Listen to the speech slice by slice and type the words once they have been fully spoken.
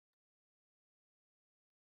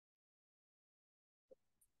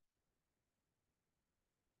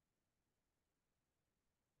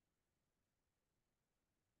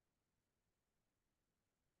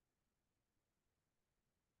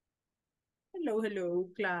Hello, hello,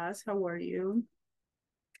 class. How are you?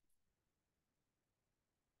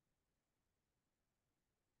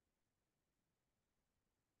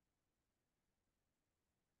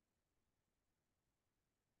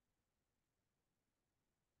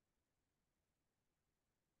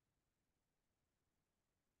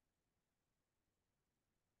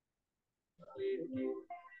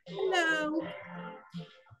 Hello.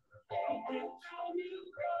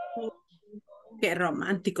 Qué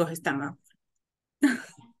románticos están ahora.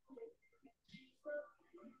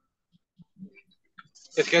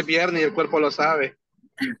 Es que es viernes y el cuerpo lo sabe.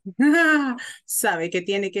 Sabe que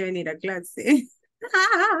tiene que venir a clase.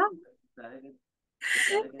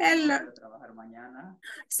 Hello.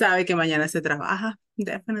 Sabe que mañana se trabaja.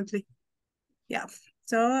 Definitely. Yeah.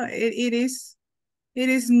 So it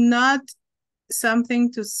is not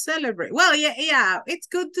something to celebrate. Well, yeah, it's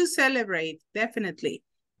good to celebrate, definitely.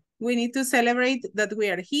 We need to celebrate that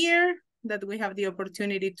we are here, that we have the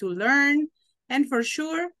opportunity to learn, and for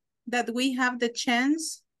sure that we have the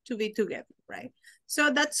chance to be together, right?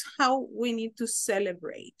 So that's how we need to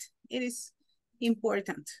celebrate. It is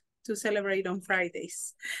important to celebrate on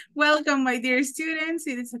Fridays. Welcome, my dear students.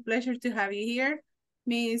 It is a pleasure to have you here.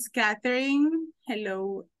 Miss Catherine,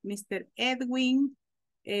 hello, Mr. Edwin,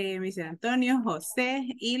 Mr. Antonio, Jose,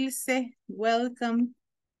 Ilse, welcome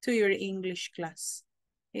to your English class.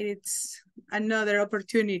 It's another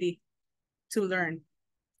opportunity to learn.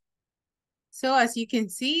 So as you can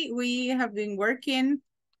see, we have been working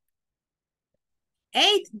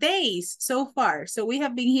 8 days so far. So we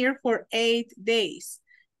have been here for 8 days.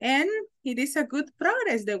 And it is a good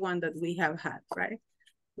progress, the one that we have had, right?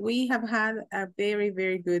 We have had a very,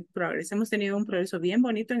 very good progress. Hemos tenido un progreso bien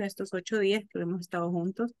bonito en estos 8 días que hemos estado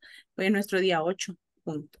juntos. Hoy es nuestro día 8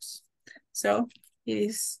 juntos. So it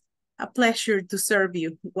is a pleasure to serve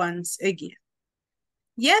you once again.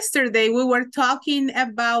 Yesterday we were talking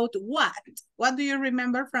about what? What do you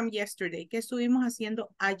remember from yesterday? ¿Qué estuvimos haciendo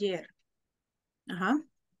ayer?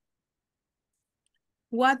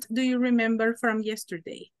 What do you remember from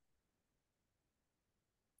yesterday?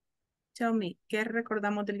 Tell me, ¿qué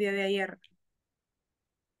recordamos del día de ayer?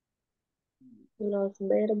 Los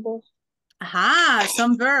verbos.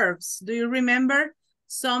 Some verbs. Do you remember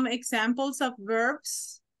some examples of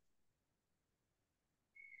verbs?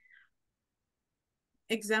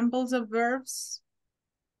 Examples of verbs?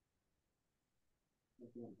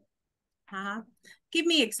 Give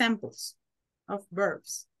me examples of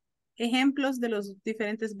verbs. Ejemplos de los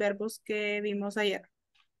diferentes verbos que vimos ayer.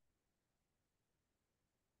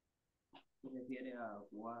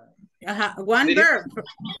 One Sleep. verb.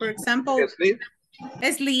 For example, Sleep.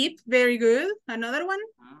 Sleep, very good. Another one?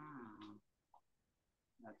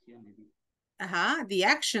 The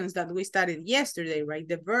actions that we studied yesterday, right?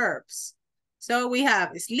 The verbs. So we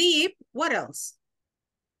have sleep. What else?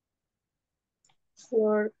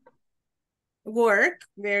 Work. Work,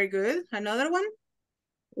 very good. Another one?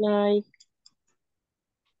 Like.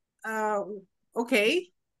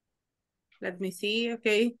 Okay. Let me see.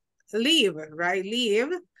 Okay. Leave, right?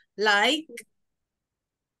 Leave. Like.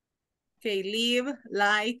 Okay, leave,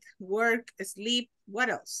 like, work, sleep. What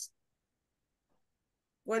else?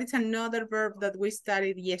 What is another verb that we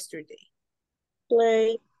studied yesterday?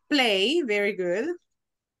 Play. Play, very good.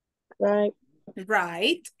 Right.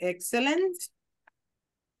 Right, excellent.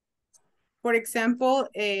 For example,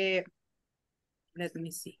 let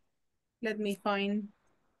me see. Let me find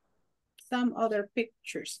some other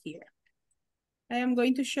pictures here. I am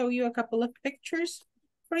going to show you a couple of pictures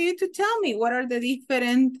for you to tell me what are the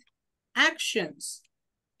different actions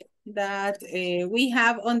that we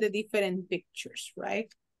have on the different pictures,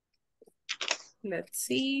 right? Let's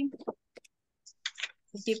see.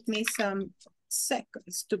 Give me some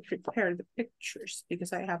seconds to prepare the pictures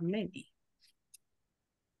because I have many.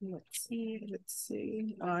 Let's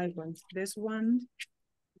see. I want this one.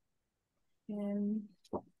 And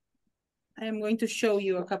I am going to show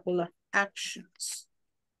you a couple of actions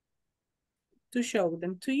to show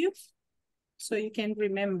them to you so you can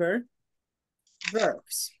remember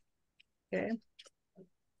verbs. Okay.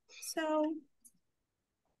 So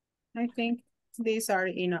I think these are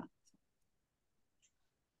enough.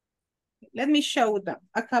 Let me show them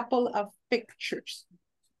a couple of pictures.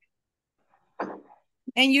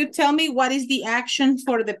 And you tell me what is the action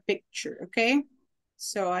for the picture, okay?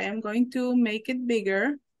 So I am going to make it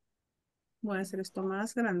bigger. Voy a hacer esto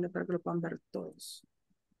más grande para que lo puedan ver todos.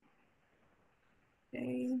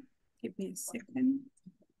 Okay, give me a second.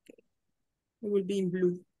 Okay. It will be in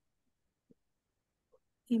blue.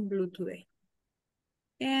 In blue today.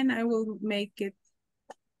 And I will make it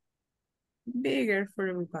bigger for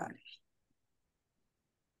everybody.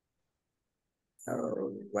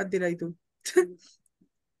 Oh, what did I do?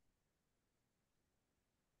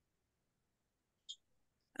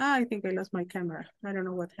 I think I lost my camera. I don't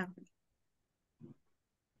know what happened.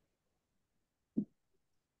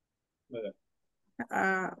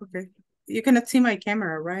 Okay. You cannot see my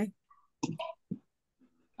camera, right?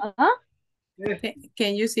 Ajá.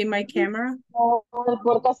 Can you see my camera? No, el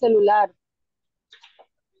porta celular.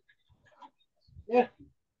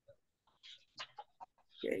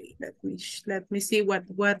 Okay, let me see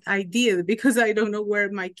what I did because I don't know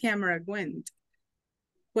where my camera went.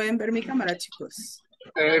 ¿Pueden ver mi cámara, chicos?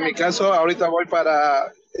 En mi caso, ahorita voy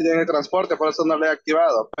para en el transporte, por eso no lo he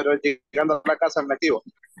activado, pero llegando a la casa me activo.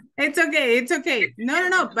 It's okay, it's okay.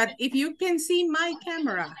 No, but if you can see my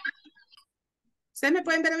camera. ¿Ustedes me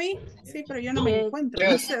pueden ver a mí? Sí, pero yo no me encuentro.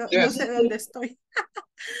 No sé, no sé dónde estoy.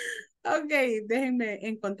 Ok, déjenme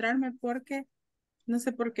encontrarme porque no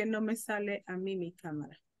sé por qué no me sale a mí mi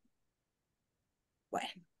cámara.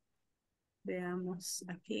 Bueno, veamos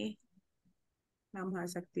aquí. Vamos a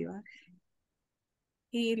desactivar.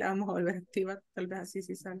 Y la vamos a volver a activar. Tal vez así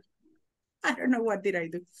sí sale. I don't know what did I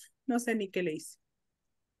do. No sé ni qué le hice.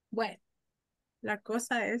 Bueno, la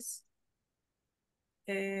cosa es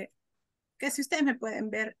que si ustedes me pueden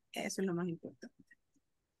ver, eso es lo más importante.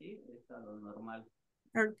 Sí, está lo normal.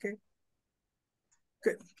 Okay.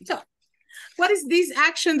 Good. So, what is this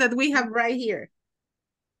action that we have right here?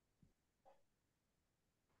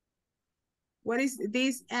 What is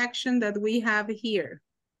this action that we have here?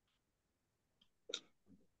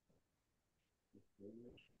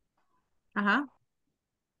 Uh-huh.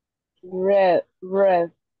 Read.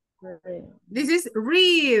 This is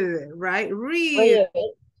read, right? Read.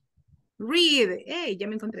 Read. Hey, ya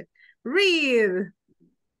me encontré. Read.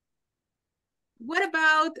 What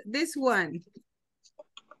about this one?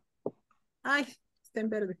 Ay, está en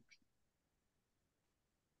verde.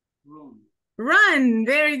 Run. Run.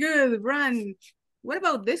 Very good. Run. What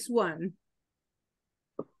about this one?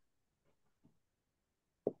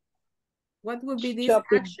 What would be this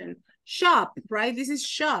Shopping. action? Shop, right? This is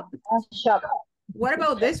shop. Shop. What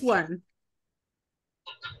about this one?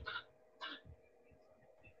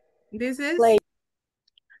 This is Play.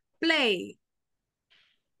 Play,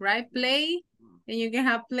 right? Play, and you can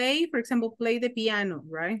have play, for example, play the piano,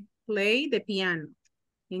 right? Play the piano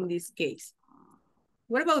in this case.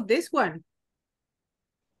 What about this one?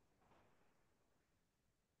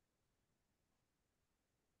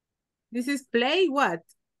 This is play what?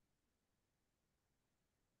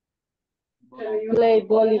 Play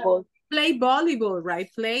volleyball. Play volleyball, right?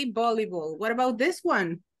 Play volleyball. What about this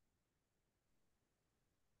one?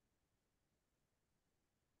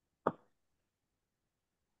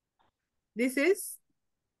 This is?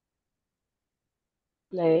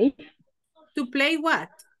 Play. To play what?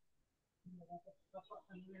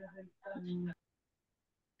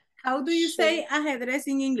 How do you say ajedrez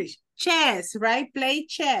in English? Chess, right? Play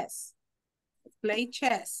chess. Play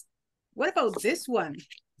chess. What about this one?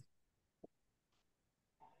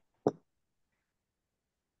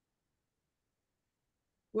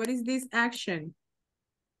 What is this action?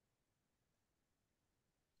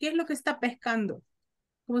 ¿Qué es lo que está pescando?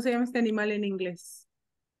 ¿Cómo se llama este animal en inglés?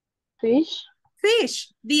 Fish.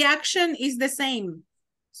 Fish. The action is the same.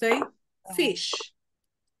 Say fish.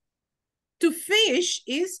 To fish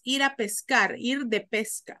is ir a pescar, ir de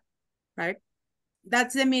pesca, right?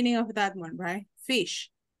 That's the meaning of that one, right? Fish.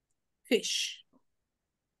 Fish.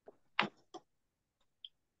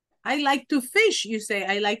 I like to fish, you say.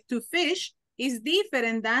 I like to fish is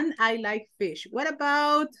different than I like fish. What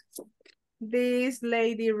about this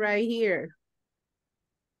lady right here?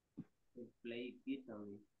 Play guitar.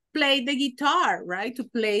 Play the guitar, right? To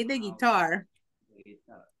play the guitar. The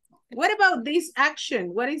guitar. What about this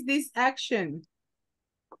action? What is this action?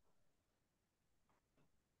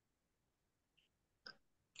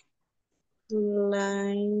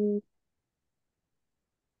 Line.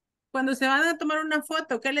 Cuando se van a tomar una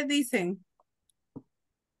foto, ¿qué les dicen?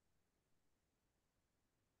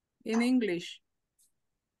 In English.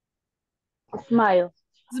 Smile.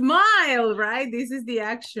 Smile, right? This is the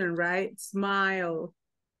action, right? Smile.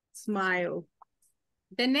 Smile.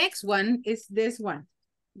 The next one is this one.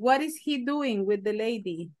 What is he doing with the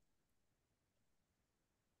lady?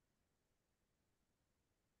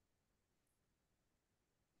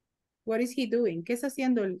 What is he doing? ¿Qué está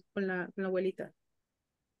haciendo con la abuelita?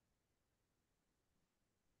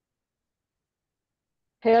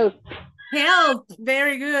 Help. Help.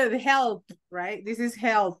 Very good. Help, right? This is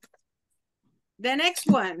help. The next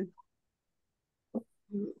one.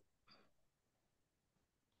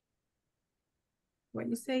 When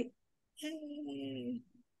you say, hey.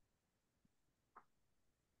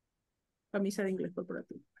 Camisa de inglés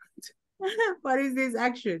corporativo. What is this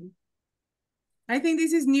action? I think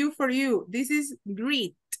this is new for you. This is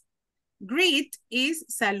greet. Greet is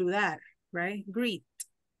saludar, right? Greet.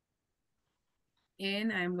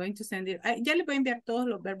 And I'm going to send it. Ya le voy a enviar todos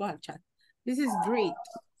los verbos al chat. This is greet.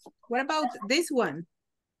 What about this one?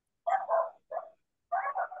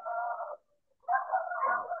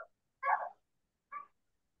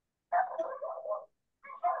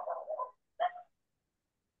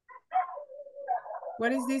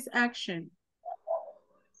 What is this action?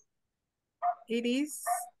 It is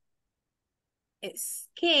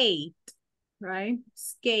skate, right?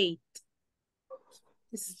 Skate.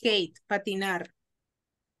 Skate, patinar.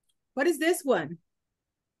 What is this one?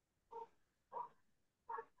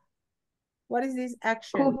 What is this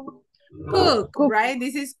action? Cook, right?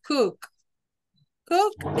 This is cook.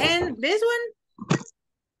 Cook. And this one?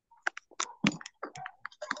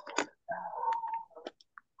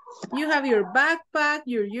 You have your backpack,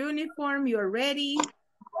 your uniform, you're ready.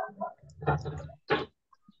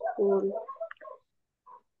 Go.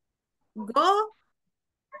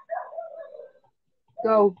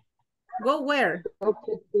 Go. Go where?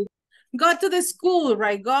 Okay. Go to the school,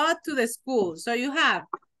 right? Go to the school. So you have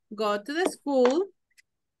go to the school,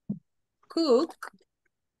 cook,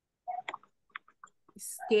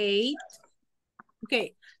 skate.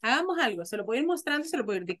 Ok, hagamos algo. Se lo puedo ir mostrando, se lo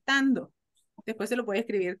puedo ir dictando. Después se lo puede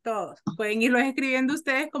escribir todos. Pueden irlo escribiendo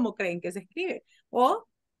ustedes como creen que se escribe o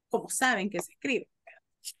como saben que se escribe.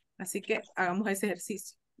 Así que hagamos ese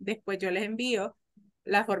ejercicio. Después yo les envío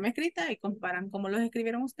la forma escrita y comparan cómo los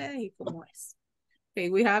escribieron ustedes y cómo es. Okay,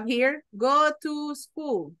 we have here, go to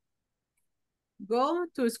school. Go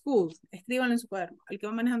to school. Escríbanlo en su cuaderno. El que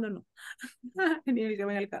va manejando no. Ni el que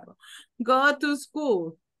va en el carro. Go to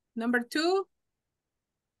school. Number 2,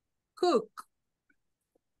 cook.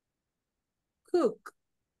 Cook.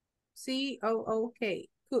 C-O-O-K.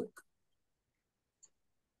 Cook.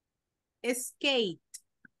 Skate.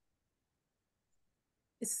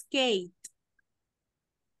 Skate.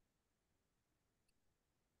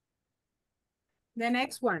 The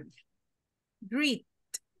next one. Greet.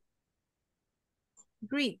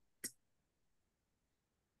 Greet.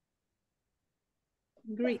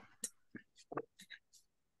 Greet.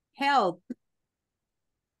 Help.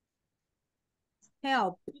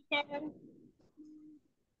 Help.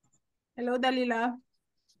 Hello, Dalila.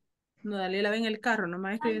 No, Dalila va en el carro, no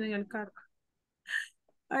me escribiendo en el carro.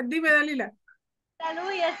 Ah, dime, Dalila.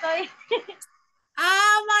 Salud, ya estoy.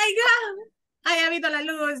 Oh my God. Ay, ha visto la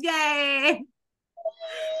luz. Yay.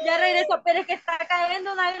 Ya regreso, pero es que está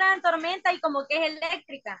cayendo una gran tormenta y como que es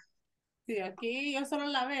eléctrica. Sí, aquí yo solo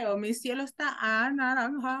la veo. Mi cielo está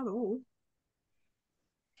anaranjado.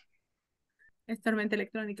 Es tormenta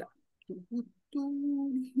electrónica.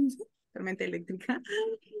 Tormenta eléctrica.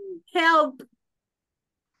 Help.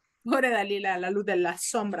 Pobre Dalila, la luz de las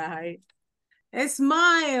sombras ahí.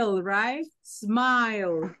 Smile, right?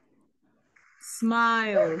 Smile.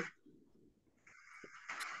 Smile.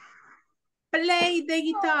 Play the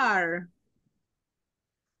guitar.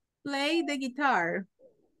 Play the guitar.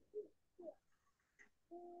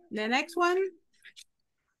 The next one.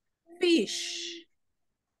 Fish.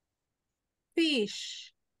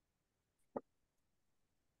 Fish.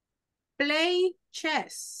 Play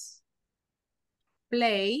chess.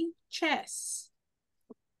 Play chess.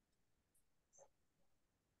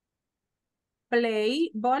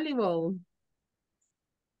 Play volleyball.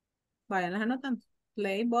 Vayan las anotando.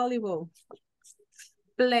 Play volleyball.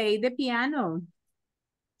 Play the piano.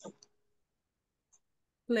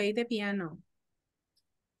 Play the piano.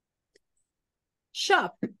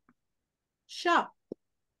 Shop. Shop.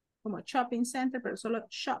 Como shopping center, pero solo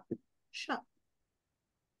shop. Shop.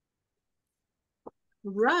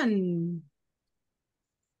 Run.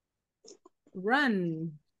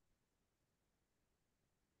 Run.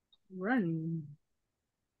 Run.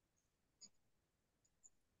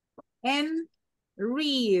 And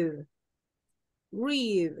read.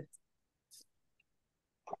 Read.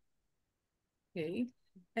 Okay.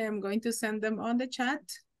 I'm going to send them on the chat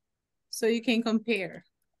so you can compare.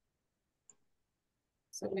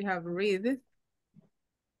 So we have read,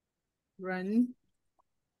 run,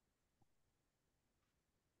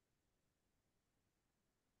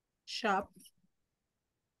 shop,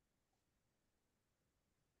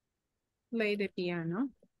 play the piano,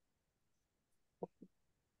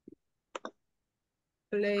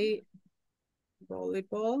 play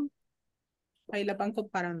volleyball. Ahí la van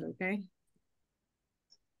comparando, okay?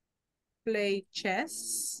 Play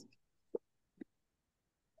chess,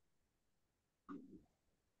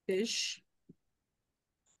 fish,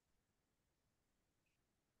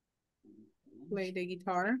 play the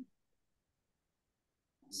guitar,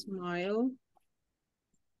 Smile.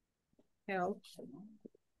 Help.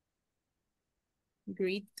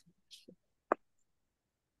 Greet.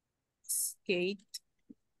 Skate.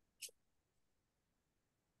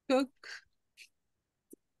 Cook.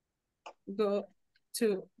 Go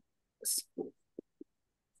to school.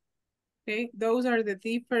 Okay, those are the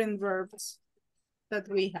different verbs that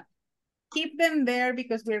we have. Keep them there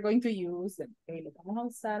because we're going to use them. Okay, lo vamos a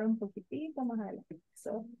usar un poquitito más adelante.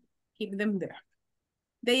 So keep them there.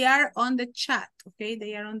 They are on the chat, okay?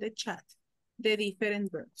 They are on the chat, the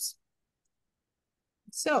different verbs.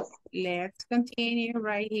 So let's continue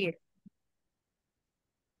right here.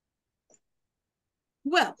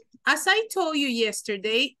 Well, as I told you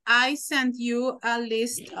yesterday, I sent you a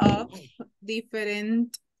list of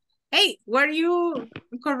different. Hey, were you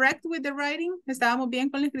correct with the writing? ¿Estábamos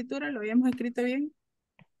bien con la escritura? ¿Lo habíamos escrito bien?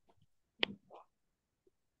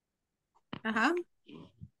 Ajá.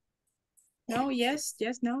 No, yes,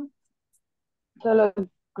 no. Solo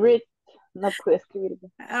greet, no puedo escribir.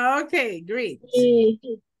 Okay, great.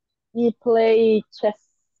 Y play chess.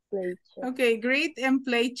 Okay, greet and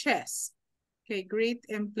play chess. Okay, greet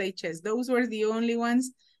and play chess. Those were the only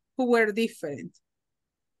ones who were different.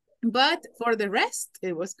 But for the rest,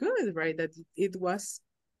 it was good, right? That it was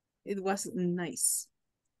nice.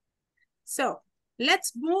 So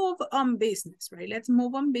let's move on business, right? Let's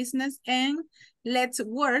move on business and let's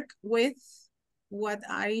work with what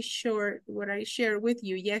I shared with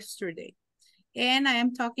you yesterday. And I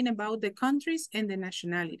am talking about the countries and the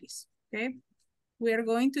nationalities, okay? We are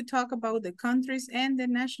going to talk about the countries and the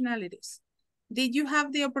nationalities. Did you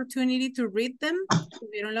have the opportunity to read them?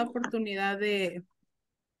 ¿Tuvieron la oportunidad de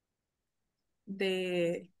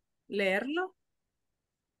leerlo?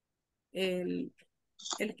 El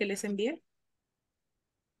que les envié.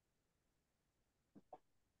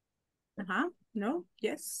 Ajá, no,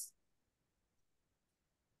 yes.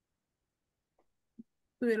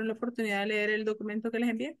 ¿Tuvieron la oportunidad de leer el documento que les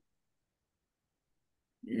envié?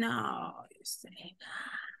 No, you say.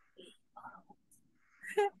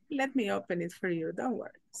 Let me open it for you, don't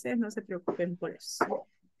worry. Ustedes no se preocupen por eso,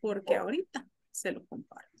 porque ahorita se lo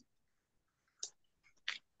comparto.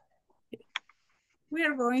 We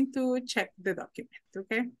are going to check the document,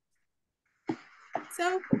 okay?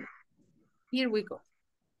 So, here we go.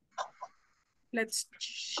 Let's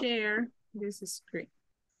share this screen.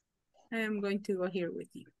 I am going to go here with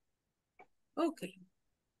you. Okay.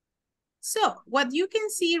 So, what you can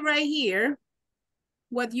see right here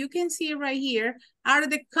are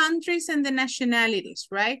the countries and the nationalities,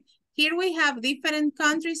 right? Here we have different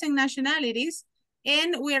countries and nationalities,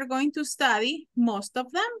 and we are going to study most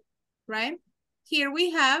of them, right? Here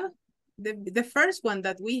we have the first one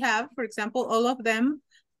that we have, for example, all of them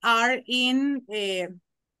are in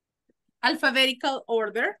alphabetical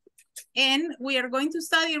order, and we are going to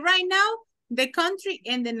study right now the country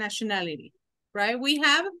and the nationality, right? We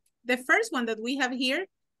have the first one that we have here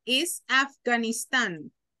is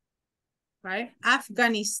Afghanistan, right?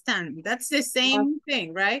 Afghanistan, that's the same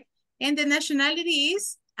thing, right? And the nationality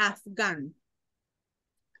is Afghan.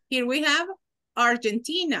 Here we have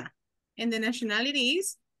Argentina, and the nationality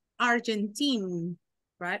is Argentine,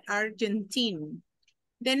 right? Argentine.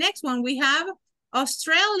 The next one we have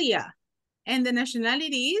Australia, and the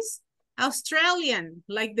nationality is Australian,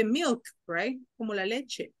 like the milk, right? Como la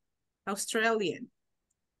leche, Australian.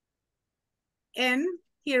 And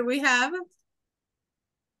here we have,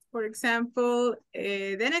 for example,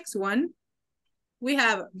 the next one, we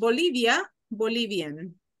have Bolivia,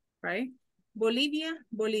 Bolivian, right? Bolivia,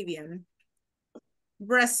 Bolivian.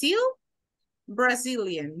 Brazil,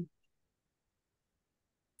 Brazilian.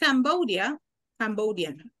 Cambodia,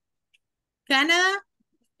 Cambodian. Canada,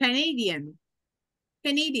 Canadian.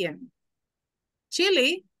 Canadian.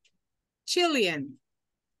 Chile, Chilean.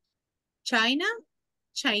 China,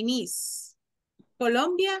 Chinese.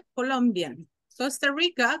 Colombia, Colombian. Costa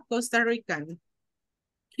Rica, Costa Rican.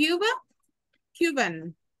 Cuba,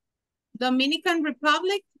 Cuban. Dominican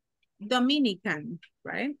Republic, Dominican,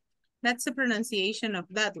 right? That's the pronunciation of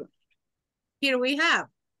that one. Here we have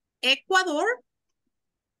Ecuador,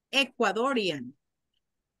 Ecuadorian.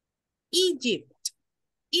 Egypt,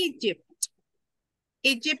 Egypt.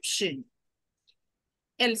 Egyptian.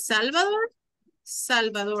 El Salvador,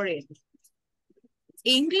 Salvadorian.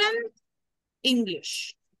 England,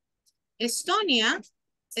 English. Estonia,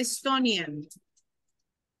 Estonian.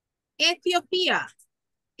 Ethiopia,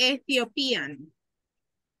 Ethiopian.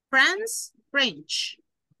 France, French.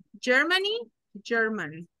 Germany,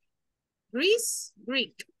 German. Greece,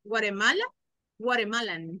 Greek. Guatemala,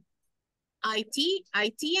 Guatemalan.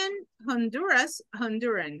 Haitian, Honduras,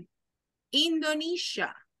 Honduran.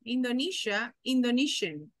 Indonesia, Indonesia,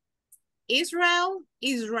 Indonesian. Israel,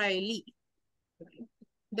 Israeli.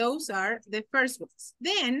 Those are the first ones.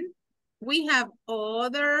 Then we have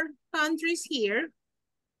other countries here.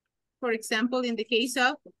 For example, in the case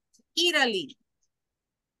of Italy,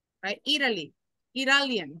 right? Italy,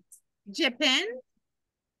 Italian. Japan,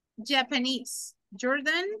 Japanese.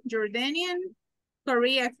 Jordan, Jordanian.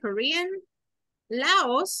 Korea, Korean.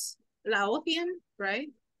 Laos, Laotian, right?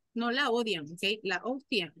 No Laodian, okay?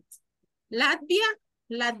 Laotian. Latvia,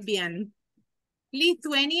 Latvian.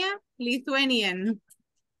 Lithuania, Lithuanian.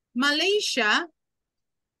 Malaysia,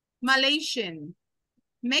 Malaysian.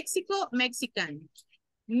 Mexico, Mexican.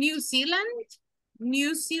 New Zealand,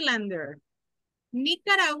 New Zealander.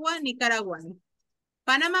 Nicaragua, Nicaraguan.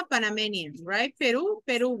 Panama, Panamanian, right? Peru,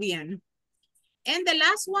 Peruvian. And the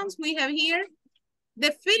last ones we have here,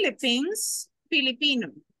 the Philippines,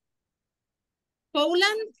 Filipino.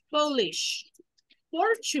 Poland, Polish.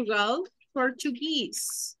 Portugal,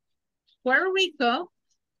 Portuguese. Puerto Rico,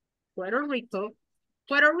 Puerto Rico,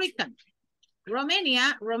 Puerto Rican.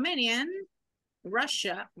 Romania, Romanian.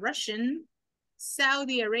 Russia, Russian.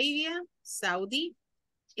 Saudi Arabia, Saudi.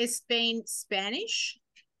 Spain, Spanish.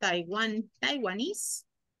 Taiwan, Taiwanese.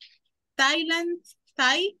 Thailand,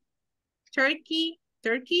 Thai. Turkey,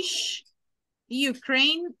 Turkish.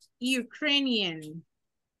 Ukraine, Ukrainian.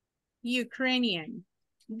 Ukrainian.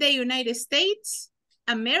 The United States,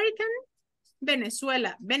 American.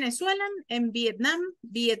 Venezuela, Venezuelan. And Vietnam,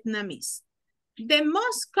 Vietnamese. The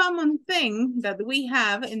most common thing that we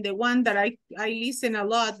have, and the one that I listen a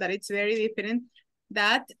lot, that it's very different,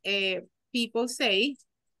 that people say,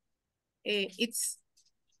 it's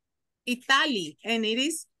Italy, and it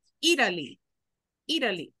is Italy,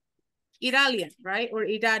 Italy, Italian, right? Or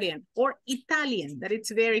Italian, or Italian, that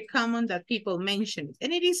it's very common that people mention it.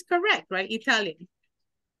 And it is correct, right? Italian.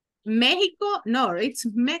 Mexico, no, it's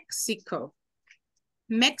Mexico.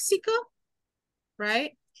 Mexico,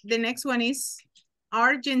 right? The next one is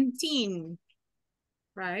Argentine,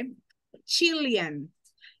 right? Chilean.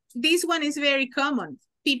 This one is very common.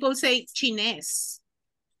 People say Chinese.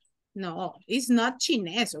 No, it's not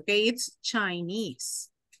Chinese, okay? It's Chinese.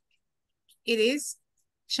 It is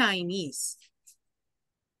Chinese.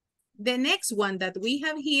 The next one that we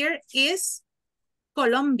have here is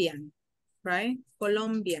Colombian, right?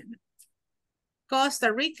 Colombian.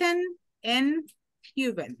 Costa Rican and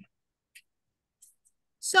Cuban.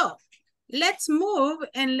 So let's move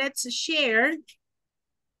and let's share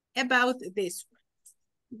about this one.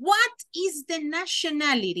 What is the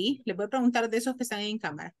nationality? Le voy a preguntar de esos que están en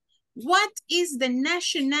cámara. What is the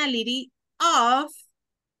nationality of,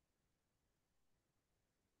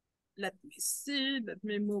 let me see, let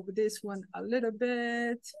me move this one a little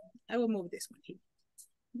bit. I will move this one here.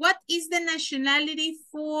 What is the nationality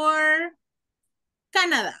for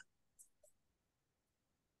Canada?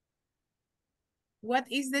 What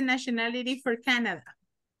is the nationality for Canada?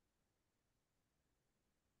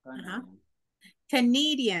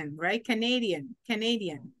 Canadian, right? Canadian,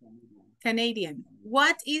 Canadian, Canadian.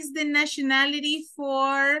 What is the nationality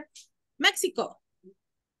for Mexico?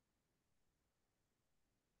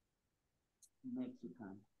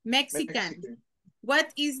 Mexican. Mexican.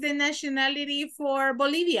 What is the nationality for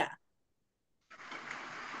Bolivia?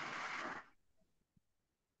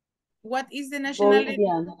 What is the nationality?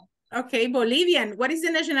 Bolivian. Okay, Bolivian. What is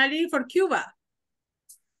the nationality for Cuba?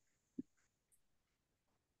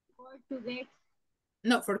 Portuguese.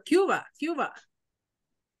 No, for Cuba, Cuba.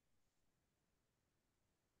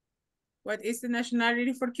 What is the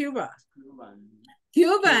nationality for Cuba? Cuban.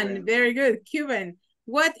 Cuban, very good, Cuban.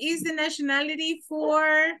 What is the nationality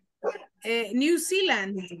for New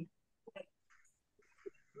Zealand?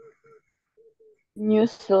 New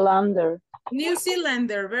Zealander. New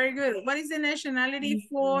Zealander, very good. What is the nationality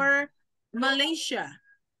for Malaysia?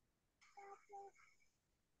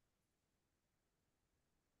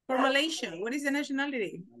 For Malaysia, what is the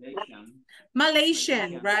nationality? Malaysian.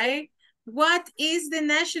 Malaysian, right? What is the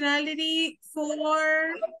nationality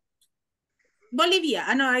for Bolivia?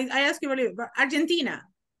 I know I asked you Bolivia, but Argentina.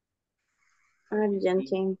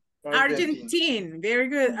 Argentine. Argentine, very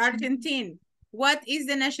good, Argentine. What is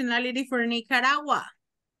the nationality for Nicaragua?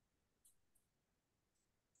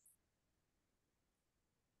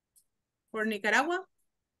 For Nicaragua?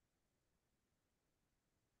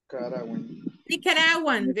 Nicaraguan.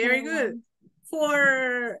 Nicaraguan, very good.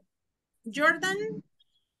 For Jordan?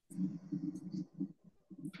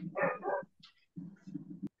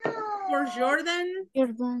 For Jordan?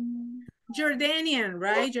 Jordan. Jordanian,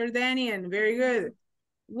 right? Jordanian, very good.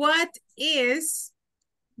 What is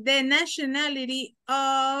the nationality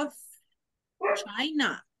of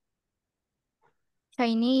China?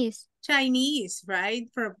 Chinese. Chinese, right?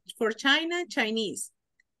 For China, Chinese.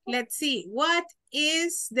 Let's see. What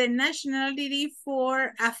is the nationality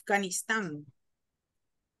for Afghanistan?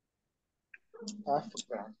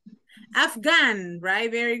 Africa. Afghan, right?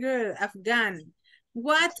 Very good. Afghan.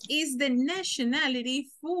 What is the nationality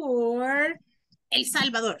for El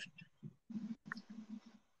Salvador?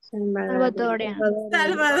 Salvadorian.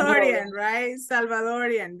 Salvadorian, right?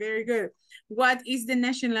 Salvadorian. Very good. What is the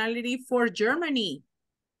nationality for Germany?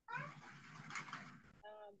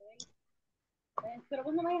 Pero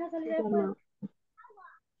vos no vayas a salir después.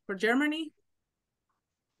 For Germany?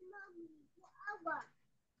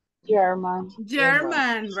 German.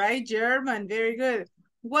 German, right? German. Very good.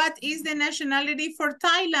 What is the nationality for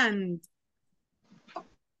Thailand?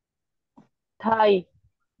 Thai.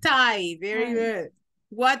 Thai. Very good.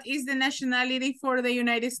 What is the nationality for the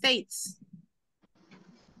United States?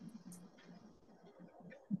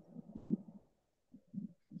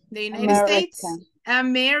 The United States?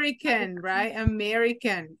 American, right?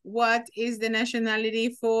 American. What is the nationality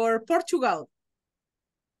for Portugal?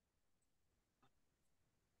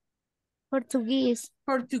 Portuguese.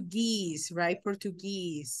 Portuguese, right?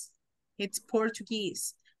 Portuguese. It's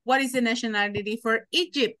Portuguese. What is the nationality for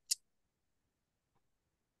Egypt?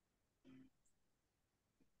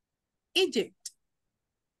 Egypt.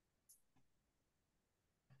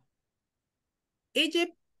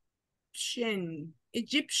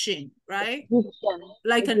 Egyptian, right?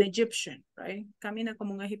 Like an Egyptian, right? Camina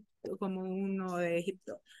como un Egipto, como uno de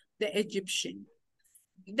Egipto. The Egyptian.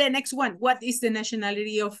 The next one, what is the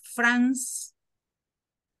nationality of France?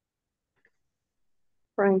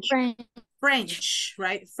 French. French,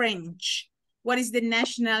 right? French. What is the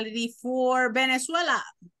nationality for Venezuela?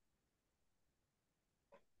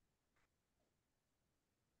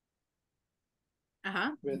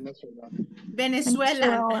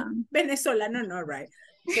 Venezuelan. Venezolano, no, right?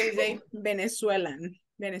 So we say Venezuelan.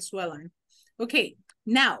 Okay,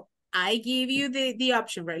 now I give you the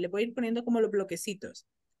option, right? Le voy a ir poniendo como los bloquecitos.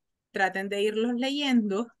 Traten de irlos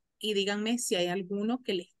leyendo y díganme si hay alguno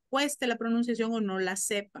que les cueste la pronunciación o no la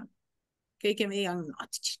sepan. Okay, que me digan, no,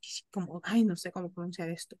 como, ay, no sé cómo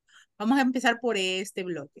pronunciar esto. Vamos a empezar por este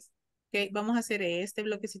bloque. Okay, vamos a hacer este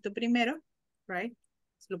bloquecito primero, right?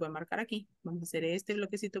 Se lo voy a marcar aquí. Vamos a hacer este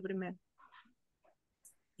bloquecito primero.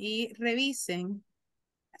 Y revisen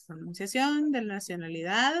la pronunciación de la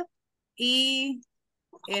nacionalidad y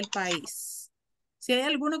el país. Si hay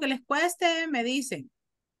alguno que les cueste, me dicen.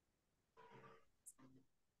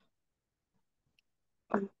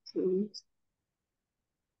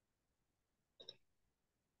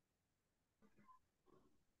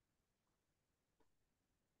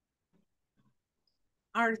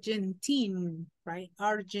 Argentine, right?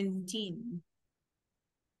 Argentine.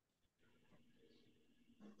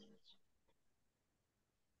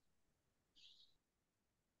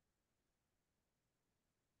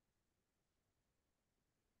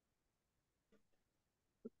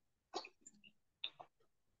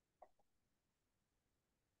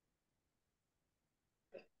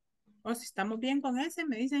 O si estamos bien con ese,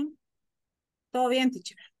 me dicen. Todo bien,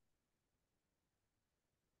 teacher.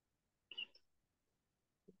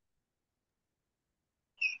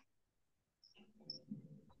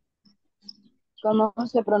 ¿Cómo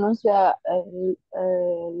se pronuncia el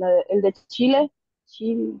de Chile?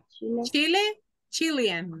 Chile. Chile,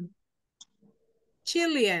 Chilean.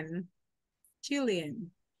 Chilean.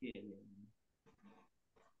 Chilean.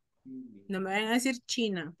 No me vayan a decir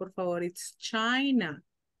China, por favor. It's China.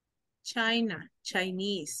 China.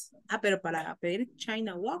 Chinese. Ah, pero para pedir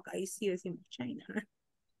China walk, ahí sí decimos China.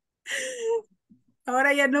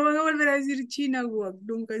 Ahora ya no van a volver a decir China walk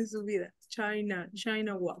nunca en su vida.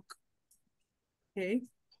 China walk. Okay.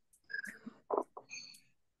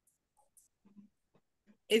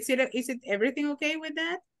 Is it everything okay with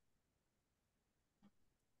that?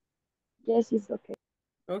 Yes, it's okay.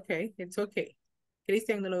 Okay, it's okay.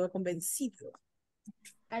 Cristian no lo veo convencido.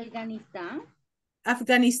 Afganistán.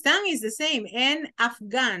 Afghanistan is the same, and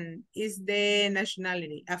Afghan is the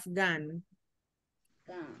nationality. Afghan.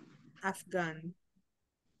 Afghan.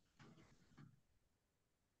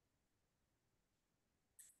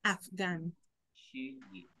 Afghan.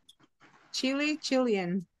 Chile,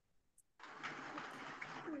 Chilean.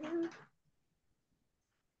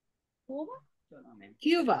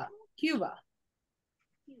 Cuba.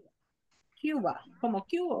 Como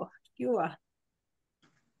Cuba.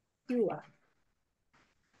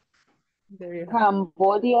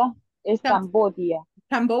 Cambodia es Cambodia.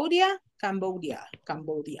 Cambodia.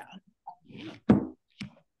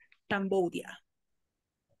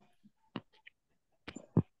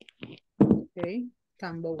 Okay,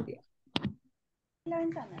 Cambodia. La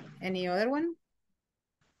ventana. Any other one?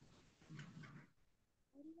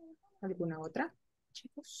 ¿Alguna otra,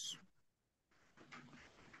 chicos?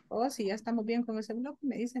 O si ya estamos bien con ese bloque,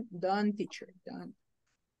 me dicen, done, teacher, done.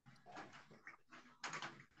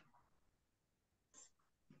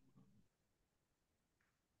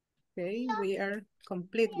 Okay, we are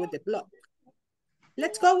complete with the block.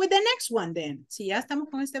 Let's go with the next one then. Si ya estamos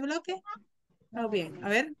con este bloque. Oh, bien. A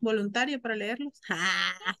ver, voluntario para leerlos.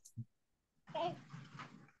 Ah.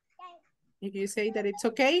 If you say that it's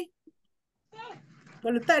okay.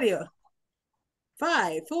 Voluntario.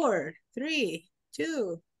 5, 4, 3,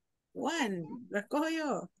 2, 1. Lo escojo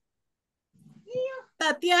yo.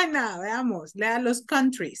 Tatiana, veamos, lea los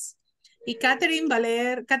countries. Y Catherine va a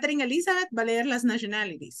leer, Catherine Elizabeth va a leer las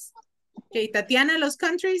nationalities. Ok, Tatiana los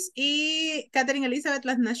countries y Catherine Elizabeth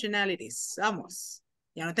las nationalities. Vamos.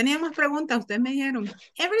 Ya no tenía más preguntas, ustedes me dijeron.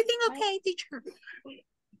 Everything okay, teacher.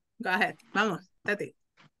 Go ahead, vamos, Tati.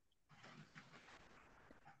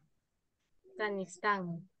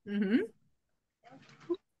 Afganistán,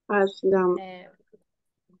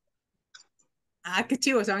 Ah, qué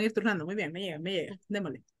chivo, se van a ir turnando. Muy bien, me llega,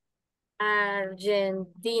 démosle.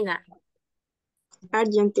 Argentina,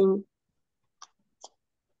 Argentina,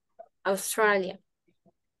 Australia,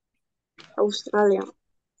 Australia,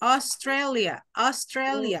 Australia,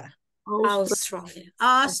 Australia, Australia,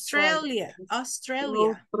 Australia,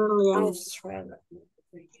 Australia. Australia,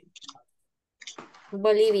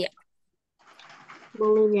 Bolivia,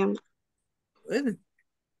 Bolivia, Good.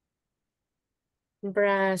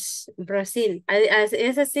 Brasil.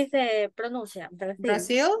 Ese sí se pronuncia,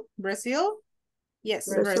 Brasil. Brazil. Yes,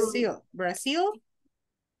 Brazil.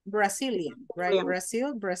 Brazilian, right?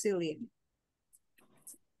 Brazilian.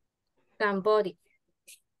 Cambodia,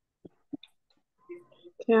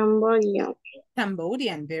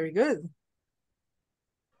 Cambodian, very good.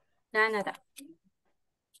 Canadá,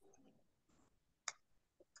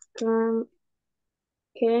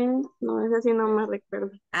 no, esa sí no me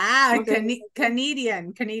recuerdo. Ah, No sé.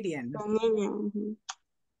 Canadian. Ujú.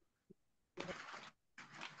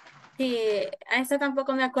 sí, a eso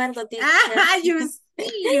tampoco me acuerdo, teacher. Ah, you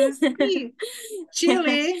see.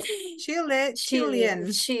 Chile,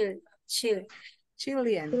 Chilean.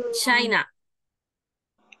 China,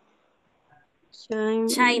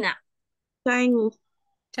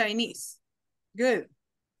 Chinese. Good.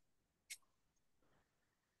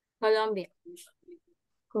 Colombia,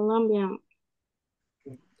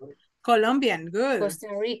 Colombian, good. Costa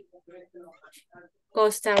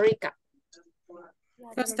Rica,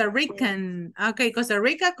 Costa Rican. Okay, Costa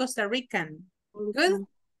Rican. Good.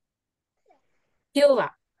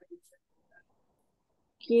 Cuba,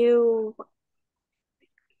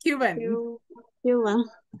 Cuban.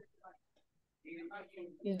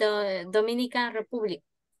 Dominican Republic,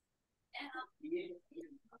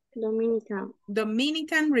 Dominican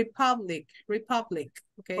Republic.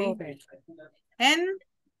 Okay. And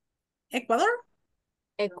Ecuador?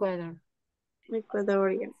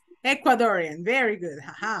 Ecuadorian, very good.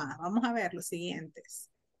 Ajá. Vamos a ver los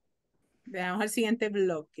siguientes. Veamos el siguiente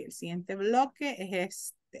bloque. El siguiente bloque es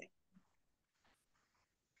este.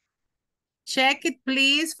 Check it,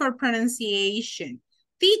 please, for pronunciation.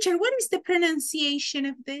 Teacher, what is the pronunciation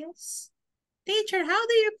of this? Teacher, how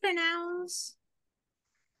do you pronounce?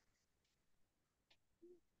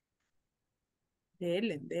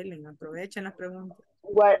 Delen, aprovechen las preguntas.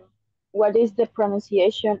 What is the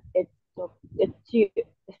pronunciation?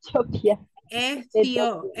 Ethiopia.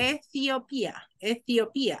 Ethiopia.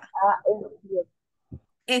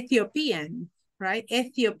 Ethiopian, right?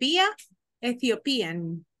 Ethiopian.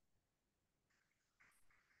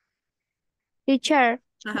 Teacher,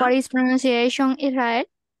 what is pronunciation Israel?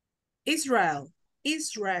 Israeli.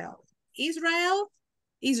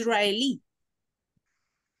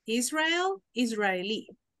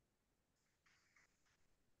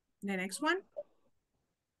 The next one.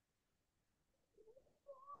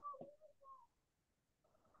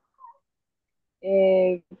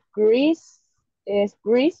 Greece is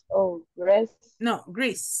Greece or Greece? No,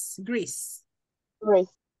 Greece. Greece.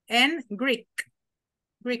 And Greek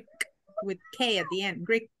with K at the end.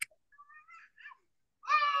 Greek.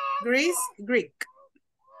 Greek.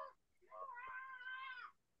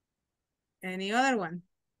 Any other one?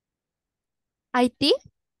 Haití?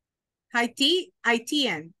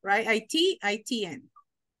 Haitian, right? Haitian.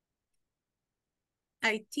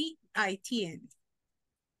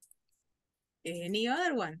 Any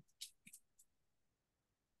other one?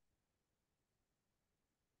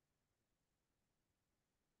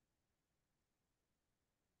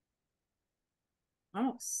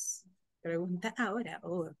 Vamos. Pregunta ahora.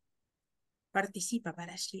 Participa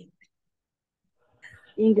para siempre.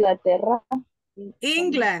 Inglaterra.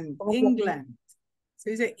 England, ¿Cómo se llama? England.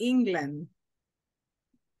 Se dice England.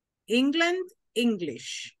 England,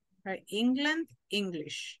 English. Right? England,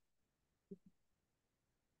 English.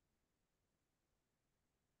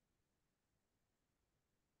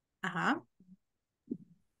 Ajá.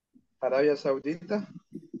 Arabia Saudita.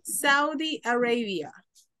 Saudi Arabia.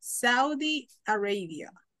 Saudi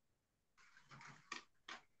Arabia.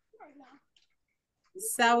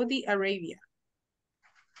 Saudi Arabia.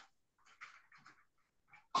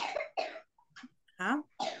 Ajá.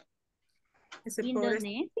 Ese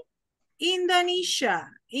pobre... Indonesia.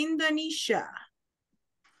 Indonesia. Indonesia.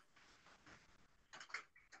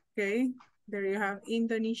 Okay. There you have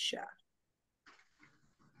Indonesia.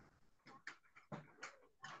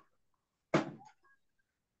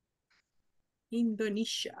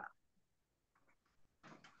 Indonesia.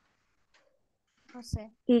 No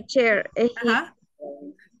sé. Teacher, Ajá.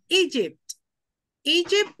 Egypt.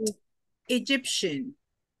 Egypt, Egyptian.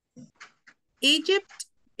 Egypt,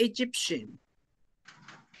 Egyptian.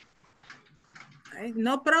 Right?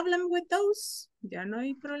 No problem with those. Ya no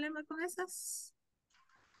hay problema con esas.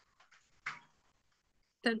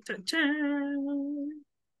 Dun, dun, dun.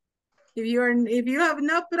 If you have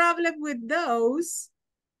no problem with those,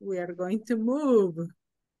 we are going to move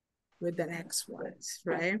with the next ones,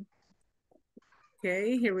 right?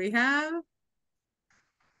 Okay, here we have.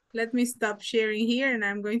 Let me stop sharing here and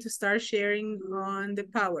I'm going to start sharing on the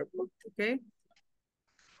PowerPoint, okay?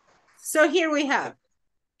 So here we have,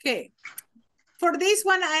 okay. For this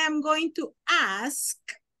one, I am going to ask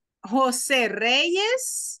Jose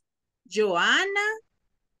Reyes, Joana,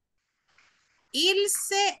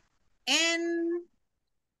 Ilse, and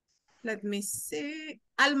let me see,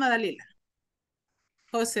 Alma Dalila.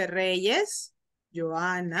 Jose Reyes,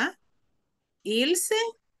 Joana, Ilse,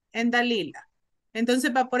 and Dalila.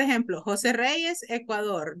 Entonces va, por ejemplo, José Reyes,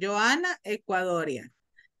 Ecuador. Joana, Ecuadorian.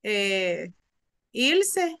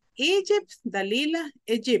 Ilse, Egypt. Dalila,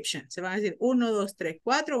 Egyptian. Se van a decir 1, 2, 3,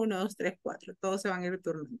 4, 1, 2, 3, 4. Todos se van a ir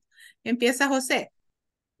turnando. Empieza José.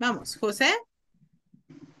 Vamos, José.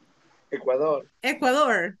 Ecuador.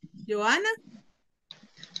 Ecuador. Joana.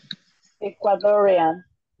 Ecuadorian.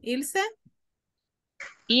 Ilse.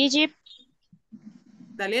 Egypt.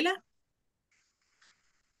 Dalila.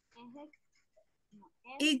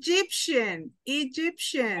 Egyptian.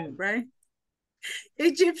 Egyptian, right?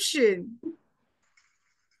 Egyptian.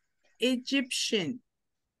 Egyptian.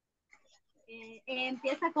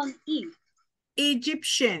 Empieza con I.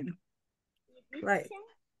 Egyptian. Right.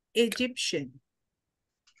 Egyptian.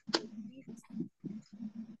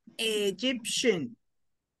 Egyptian.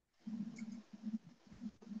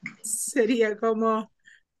 Sería como,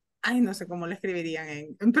 ay, no sé cómo lo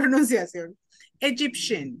escribirían en pronunciación.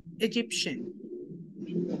 Egyptian. Egyptian.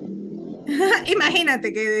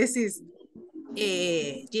 Imagínate que decís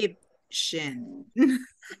Egyptian.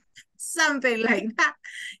 Something like that.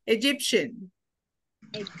 Egyptian.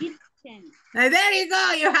 Egyptian. There you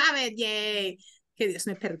go, you have it, yay. Que Dios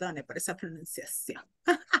me perdone por esa pronunciación.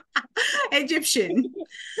 Egyptian.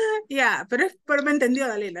 Ya, pero me entendió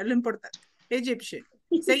Dalila, lo importante. Egyptian.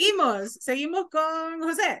 Seguimos con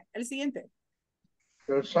José, el siguiente.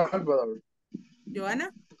 El Salvador.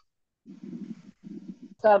 Joana,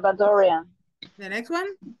 Salvadorian. the next one.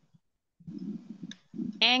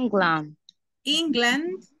 England.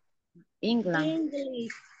 England. England.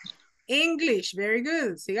 English. English, very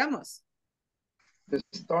good. Sigamos.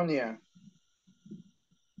 Estonia.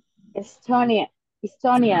 Estonia.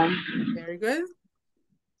 Estonian. Very good.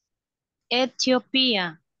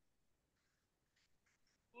 Ethiopia.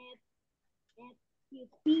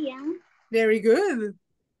 Ethiopian. Very good.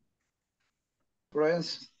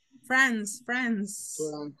 France. France.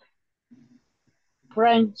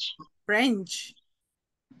 French. French.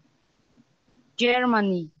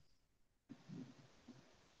 Germany.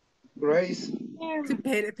 Grace.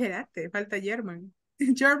 Espérate, falta German.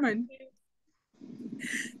 German.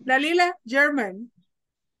 Dalila, German.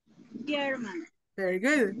 German. Very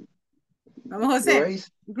good. Vamos, José.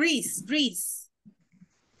 Grace. Greece.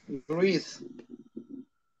 Greece.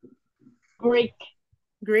 Greek.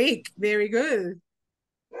 Greek, very good.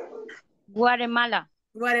 Guatemala.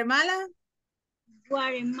 Guatemala.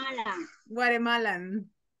 Guatemala. Guatemalan.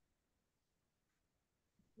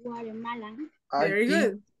 Guatemalan. Very Haití.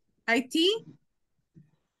 good. Haití.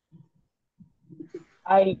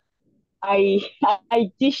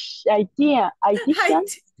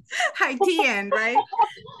 Haitian, right?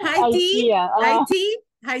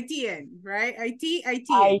 Haitian, right?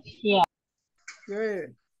 Haitian.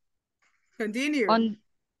 Good. Continue.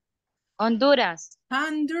 Honduras.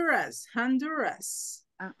 Honduras.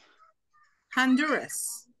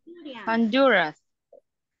 Honduras. Honduras.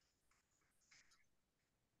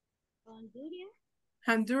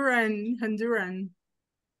 Honduran. Honduran.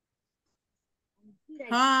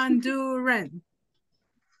 Honduran.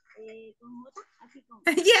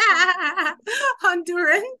 Yeah.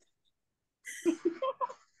 Honduran.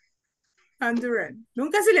 Honduran.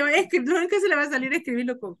 Nunca se le va a escribir, nunca se le va a salir a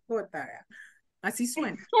escribirlo con J. ¿Verdad? Así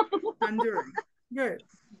suena. Honduran. Good.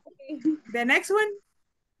 The next one.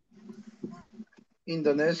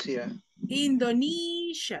 Indonesia.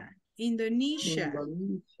 Indonesia. Indonesia.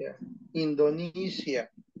 Indonesia. Indonesia.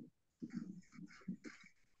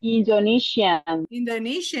 Indonesian.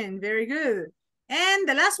 Indonesian. Very good. And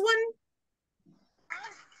the last one.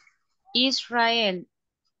 Israel.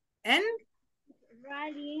 And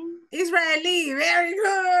Israelí. Very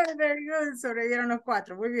good. Very good. Sobrevivieron los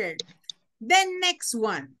 4. Muy bien. The next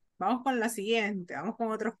one. Vamos con la siguiente. Vamos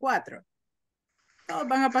con otros 4. Todos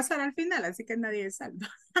van a pasar al final, así que nadie es salvo.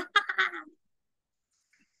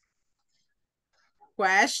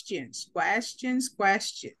 Questions, questions,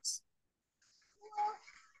 questions.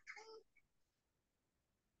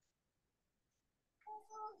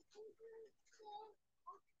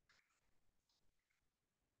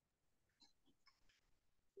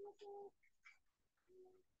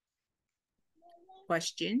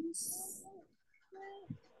 Questions.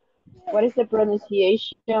 What is the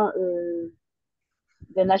pronunciation?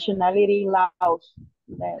 The nationality in Laos.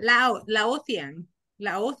 Laotian.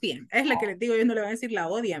 Laotian. Es la que les digo, yo no le voy a decir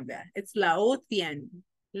Laodian, ¿verdad? It's Laotian.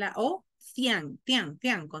 Laotian. Tian,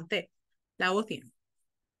 con T. Laotian.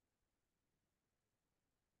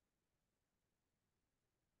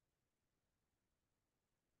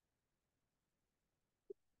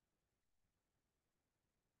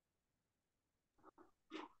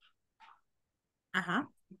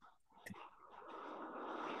 Ajá.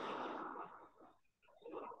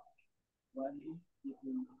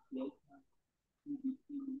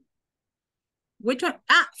 Which one?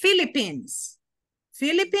 Ah, Philippines.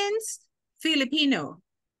 Philippines, Filipino.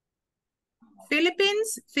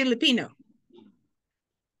 Philippines, Filipino.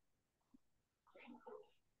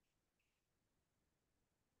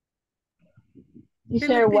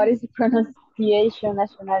 Teacher, what is the pronunciation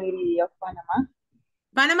nationality of Panama?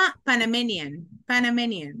 Panama, Panamanian.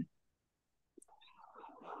 Panamanian.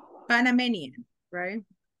 Panamanian, right?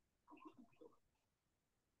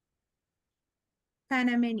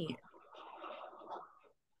 Panamanian.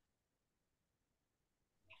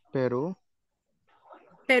 Perú.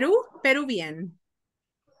 Perú, Peruvian.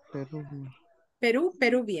 Perú. Perú,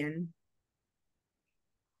 Peruvian.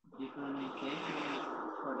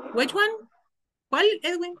 Which one? ¿Cuál,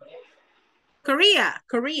 Edwin? Korea,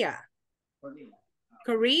 Korea.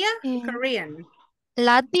 Korea, Korean.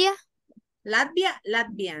 Latvia. Latvia,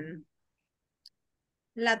 Latvian.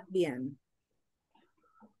 Latvian.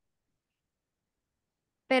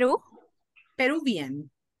 Perú. Peruvian.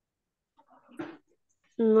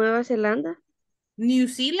 Nueva Zelanda. New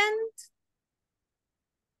Zealand.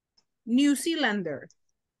 New Zealander.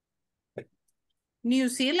 New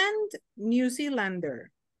Zealand, New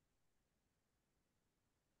Zealander.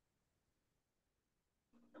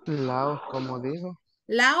 Laos, como dijo.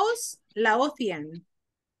 Laos, Laotian.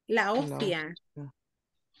 Laotian. Laos.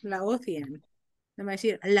 Laotian. No me va a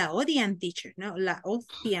decir Laodian, teacher. No,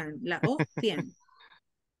 Laotian. Laotian.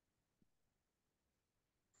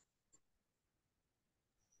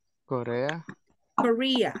 Corea.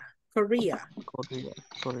 Korea. Korea. Corea.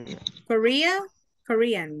 Corea. Korea,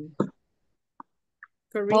 Korean.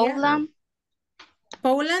 Korea. Poland.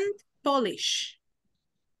 Poland, Polish.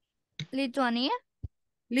 Lituania.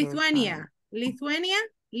 Lithuania. Lithuania,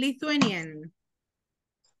 Lithuanian.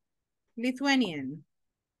 Lithuanian.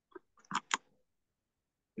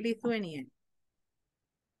 Lithuanian.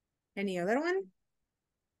 Any other one?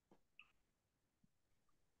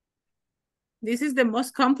 This is the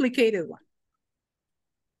most complicated one.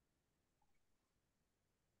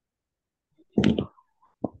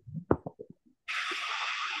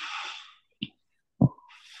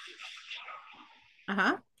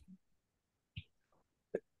 Ajá.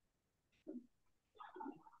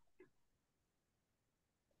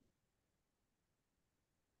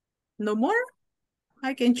 No more?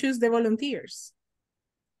 I can choose the volunteers.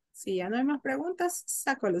 Si ya no hay más preguntas,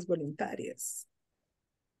 saco a los voluntarios.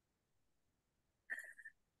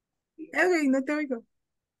 Edwin, no te oigo.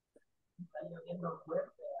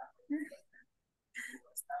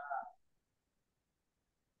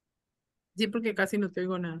 Sí, porque casi no te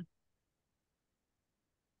oigo nada.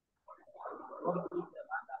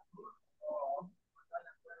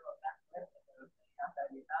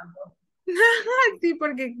 Sí,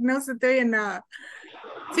 porque no se te oye nada.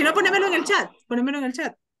 Si no, ponémelo en el chat. Ponémelo en el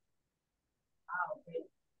chat.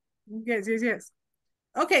 Yes, yes, yes.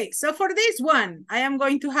 Okay, so for this one, I am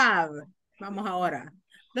going to have, vamos ahora,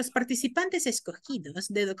 los participantes escogidos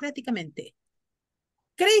democráticamente.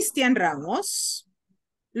 Cristian Ramos,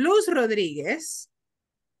 Luz Rodríguez,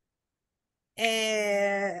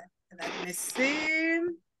 let me see,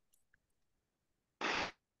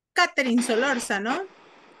 Catherine Solórzano,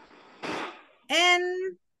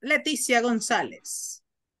 and Leticia González.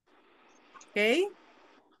 Okay,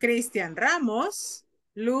 Cristian Ramos,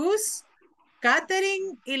 Luz,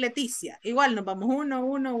 Catherine y Leticia. Igual nos vamos 1,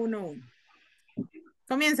 1, 1, 1.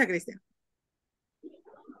 Comienza, Cristian.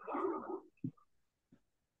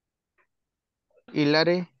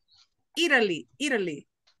 Hilary. Italy, Italy.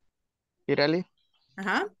 Italy.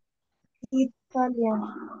 Ajá.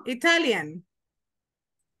 Italian. Italian.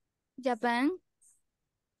 Japan.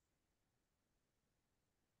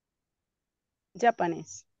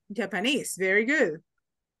 Japanese. Japanese. Very good.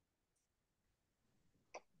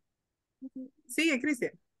 Sigue,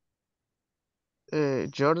 Cristian.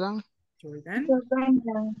 Jordan. Jordan.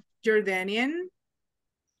 Jordanian. Jordanian.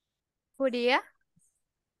 Korea.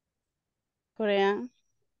 Korean.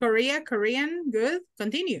 Korea, Korean. Good.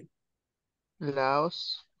 Continue.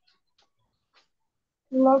 Laos.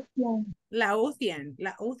 Laotian. Laotian.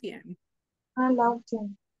 Laotian.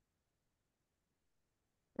 Laotian.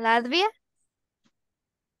 Latvia.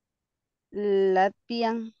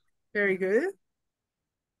 Latvian. Very good.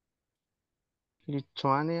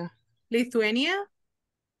 Lithuania. Lithuania.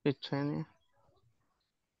 Lithuania.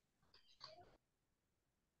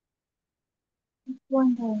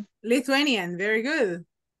 Lithuanian. Lithuanian. Very good.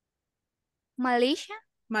 Malaysia.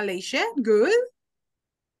 Malaysia. Good.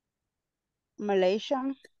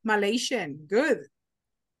 Malaysian. Malaysian. Good.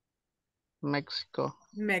 Mexico.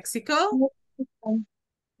 Mexico. Mexican.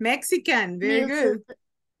 Mexican. Very good.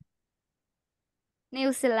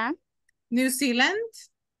 New Zealand. New Zealand.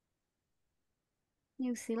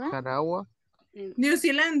 New Zealand. Nicaragua. New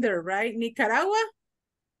Zealander, right? Nicaragua.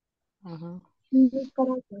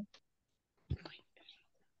 Nicaragua.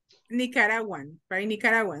 Nicaraguan, right?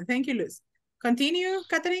 Nicaraguan. Thank you, Luz. Continue,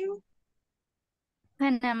 Catherine.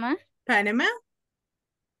 Panama. Panama.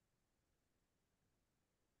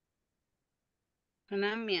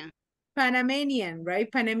 Panamanian. Panamanian, right?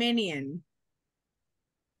 Panamanian.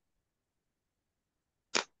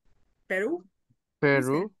 Peru.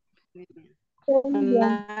 Peru.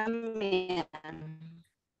 Peruvian.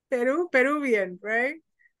 Peru, Peruvian, right?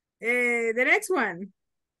 The next one.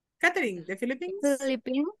 Catherine, the Philippines.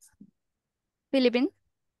 Philippines. Philippines.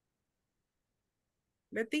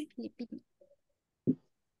 Leti.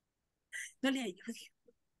 No le ayude.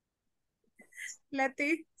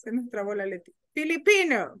 Leti. Se nos trabó la Leti.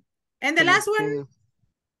 Filipino. And the last one? Filipino.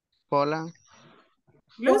 Poland.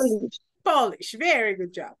 Luz? Polish. Very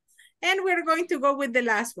good job. And we're going to go with the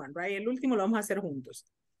last one, right? El último lo vamos a hacer juntos.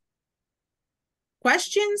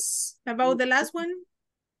 Questions about the last one?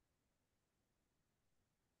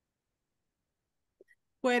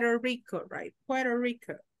 Puerto Rico, right? Puerto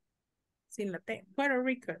Rico. Sin la T. Puerto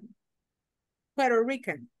Rican. Puerto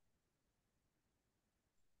Rican.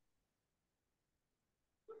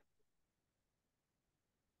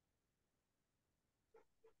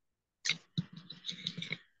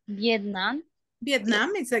 Vietnam.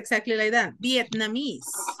 Vietnam, it's exactly like that. Vietnamese,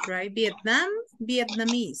 right? Vietnam,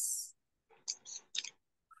 Vietnamese.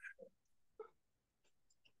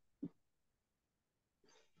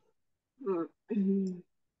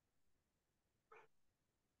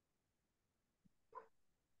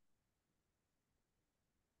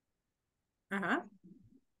 Ajá.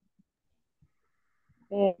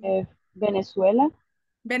 Venezuela.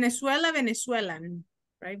 Venezuela, Venezuelan,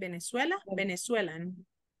 right? Venezuela, Venezuelan.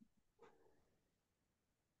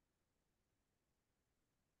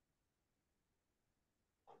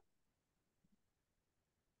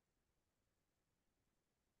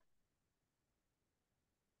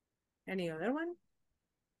 Any other one?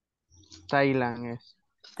 Thailand es.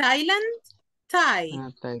 Thailand, Thai.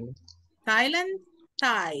 Thailand. Thailand,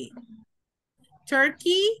 Thai.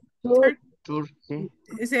 Turkey, Turkey.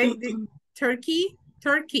 say Turkey,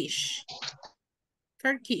 Turkish.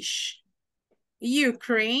 Turkish.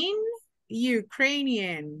 Ukraine,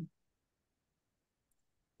 Ukrainian.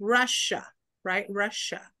 Russia, right?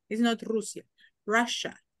 Russia. It's not Russia.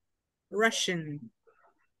 Russia. Russian.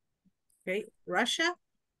 Okay, Russia,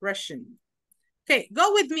 Russian. Okay,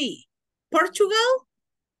 go with me. Portugal?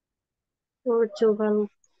 Portugal.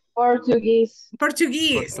 Portuguese.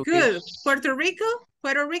 Portuguese. Good. Puerto Rico?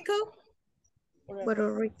 Puerto Rico? Puerto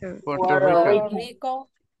Rico. Puerto Rico.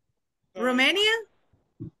 Romania?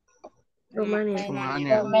 Romania.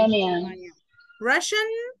 Romania, Romanian. Russian?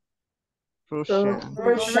 Russia,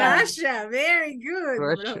 Russia, very good.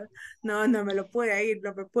 Russia, No, no me lo puede ir,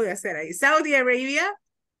 no me puede hacer ahí. Saudi Arabia,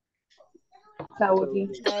 Saudi.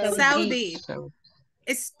 Saudi. South,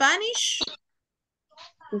 Spanish,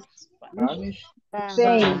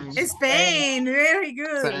 Spain. Spain, very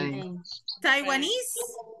good. Spain, Taiwanese,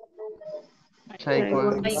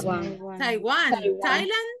 Taiwan, Taiwan,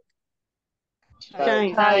 Thailand,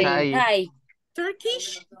 China. Thai,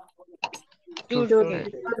 Turkish,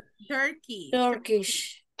 Turkey, Turkey,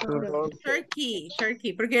 Turkish.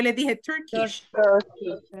 Turkey, porque yo les dije Turkish.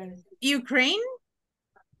 Turkey. Ukraine,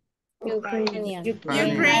 Ukrainian.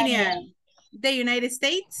 Ukrainian. The United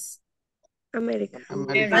States, America.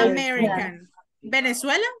 America, American.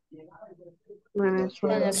 Venezuela,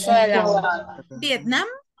 Venezuela. Vietnam,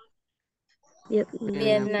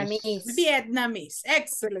 Vietnamese. Vietnamese.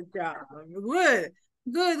 Excellent job. Good,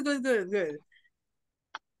 good.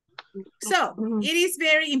 So, it is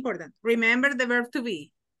very important. Remember the verb to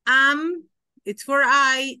be. It's for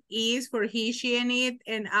I, is for he, she, and it,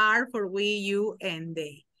 and are for we, you, and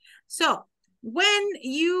they. So, when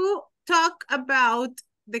you talk about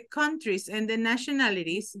the countries and the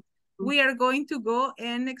nationalities, we are going to go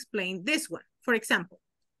and explain this one. For example,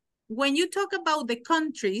 when you talk about the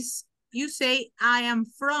countries, you say, I am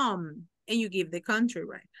from, and you give the country,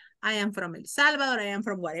 right? I am from El Salvador, I am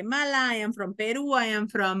from Guatemala, I am from Peru, I am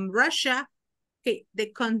from Russia. Okay,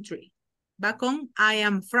 the country. Va con I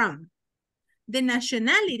am from. The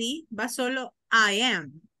nationality va solo I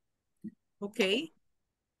am. Okay.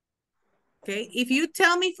 Okay, if you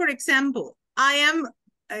tell me, for example, I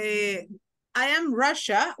am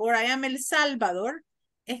Russia or I am El Salvador,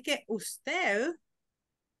 es que usted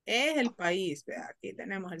es el país. Vea, aquí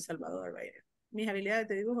tenemos El Salvador. Vaya. Mis habilidades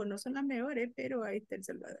de dibujo no son las mejores, pero ahí está El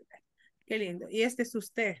Salvador. Qué lindo. Y este es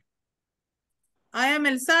usted. I am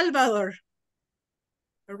El Salvador.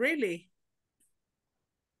 Really?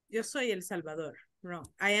 Yo soy El Salvador. Wrong.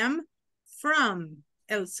 I am from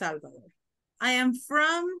El Salvador. I am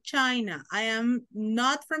from China. I am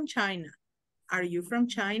not from China. Are you from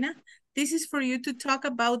China? This is for you to talk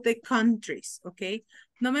about the countries, okay?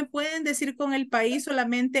 No me pueden decir con el país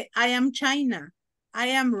solamente I am China, I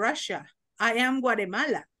am Russia, I am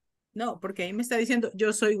Guatemala. No, porque ahí me está diciendo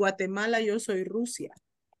yo soy Guatemala, yo soy Rusia,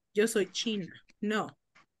 yo soy China. No,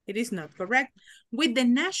 it is not correct. With the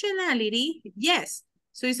nationality, yes.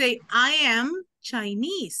 So you say I am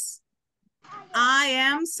Chinese. I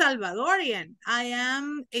am Salvadorian. I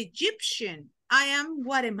am Egyptian. I am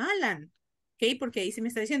Guatemalan. ¿Ok? Porque ahí se me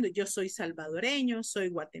está diciendo, yo soy salvadoreño, soy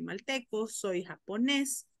guatemalteco, soy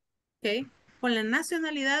japonés. ¿Ok? Con la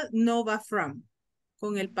nacionalidad no va from.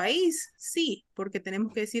 Con el país, sí, porque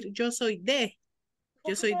tenemos que decir, yo soy de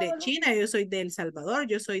China, yo soy de El Salvador,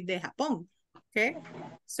 yo soy de Japón. ¿Ok?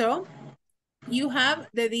 So, you have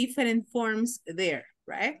the different forms there,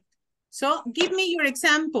 right? So, give me your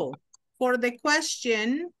example. For the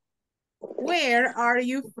question, where are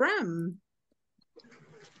you from?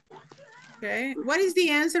 Okay, what is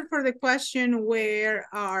the answer for the question, where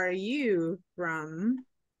are you from?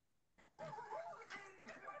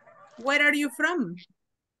 Where are you from?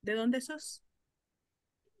 ¿De dónde sos?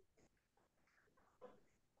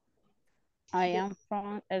 I am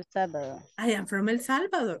from El Salvador. I am from El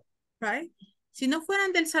Salvador, right? Si no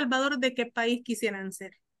fueran del Salvador, ¿de qué país quisieran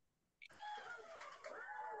ser?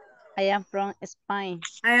 I am from Spain.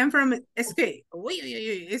 I am from, es que,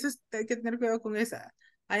 uy, eso hay que tener cuidado con esa.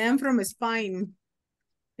 I am from Spain.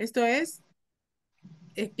 Esto es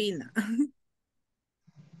espina.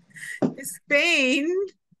 Spain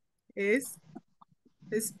es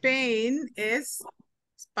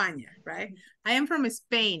España, right? I am from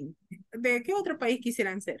Spain. ¿De qué otro país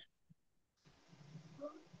quisieran ser?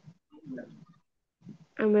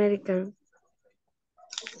 American.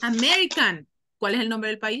 American. ¿Cuál es el nombre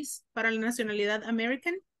del país para la nacionalidad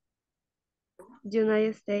American?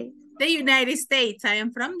 United States. The United States. I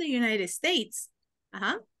am from the United States.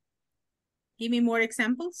 Give me more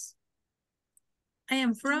examples. I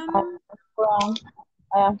am from France.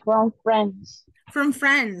 From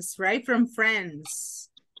France, right? From France.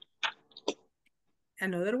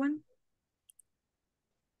 Another one?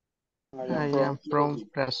 I am from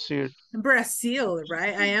Brazil, Brazil,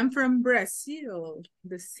 right? I am from Brazil,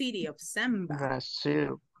 the city of samba.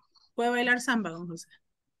 Brazil. ¿Puede bailar samba, don José?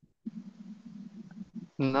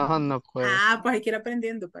 No, no puedo. Pues hay que ir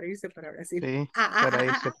aprendiendo para irse para Brasil. Sí, para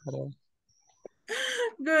irse para.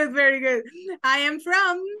 Good, very good. I am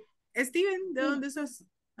from, Steven, ¿de dónde sos?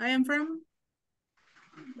 I am from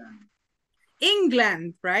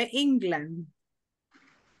England, right? England.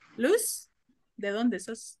 Luz, ¿de dónde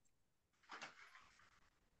sos?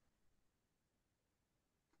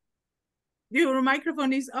 Your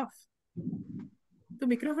microphone is off. Tu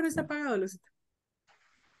micrófono está apagado, Lucita.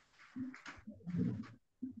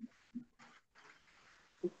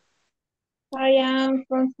 I am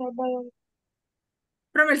from Salvador.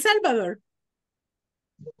 From El Salvador.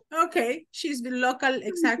 Okay, she's local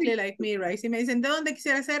exactly like me, right? Si me dicen, ¿de dónde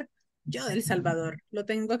quisiera ser? Yo de El Salvador. Lo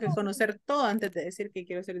tengo que conocer todo antes de decir que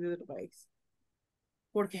quiero ser de otro país.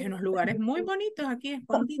 Porque hay unos lugares muy bonitos aquí,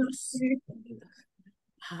 escondidos.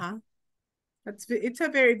 Ajá. It's a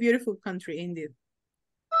very beautiful country indeed.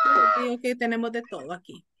 Yo les digo que tenemos de todo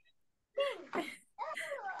aquí.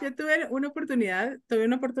 Yo tuve una oportunidad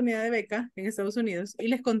de beca en Estados Unidos y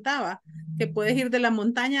les contaba que puedes ir de la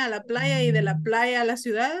montaña a la playa y de la playa a la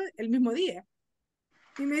ciudad el mismo día.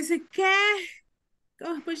 Y me dice, ¿qué?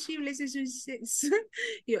 ¿Cómo es posible?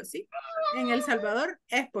 Y yo, sí, en El Salvador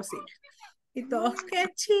es posible. Y todos, qué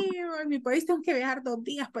chido, en mi país tengo que viajar 2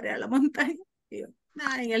 días para ir a la montaña. Y yo,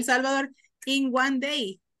 nada, en El Salvador, in one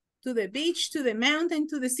day, to the beach, to the mountain,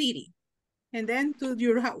 to the city, and then to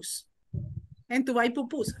your house. And to buy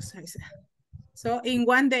pupusas, I said. So in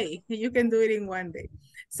one day, you can do it in one day.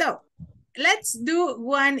 So let's do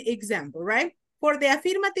one example, right? For the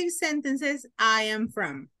affirmative sentences, I am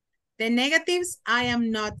from. The negatives, I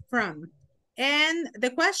am not from. And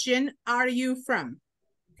the question, are you from?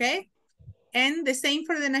 Okay? And the same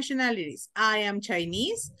for the nationalities. I am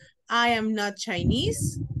Chinese. I am not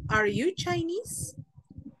Chinese. Are you Chinese?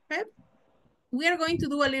 Okay? We are going to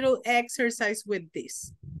do a little exercise with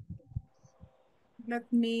this.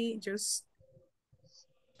 Let me just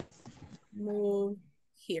move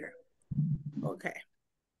here. Okay.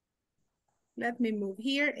 Let me move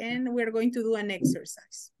here and we're going to do an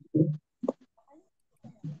exercise.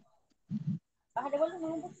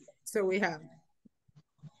 So we have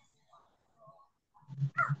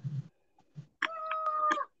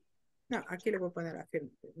no, aquí le voy a poner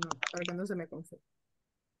afirmative, no, para que no se me confunda.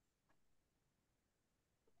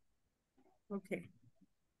 Ok.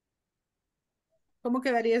 ¿Cómo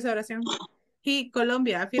quedaría esa oración? He,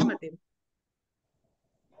 Colombia, afirmative.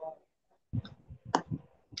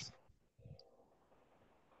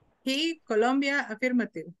 He, Colombia,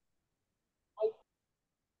 affirmative.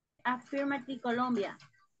 Affirmative Colombia.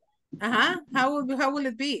 Ajá, how will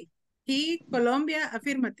it be? He, Colombia,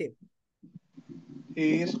 affirmative.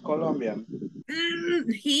 He is Colombian.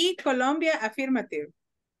 He, Colombia, affirmative.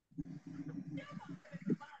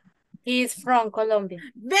 He is from Colombia.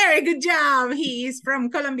 Very good job. He is from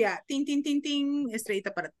Colombia. Tin, tin, tin, tin.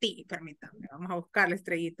 Estrellita para ti, permítame. Vamos a buscar la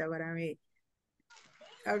estrellita para mí.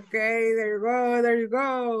 Okay, there you go, there you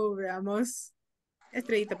go. Veamos.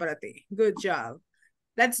 Estrellita para ti. Good job.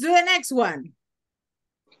 Let's do the next one.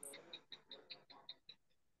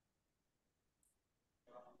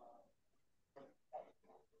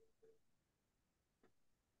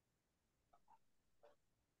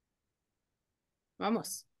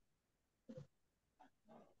 Vamos.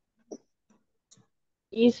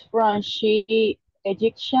 Is from she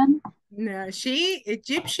Egyptian? No, she,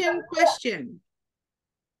 Egyptian question.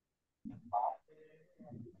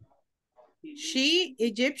 She,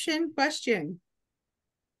 Egyptian question.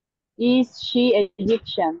 Is she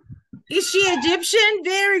Egyptian? Is she Egyptian?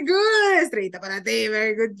 Very good. Estrellita para ti.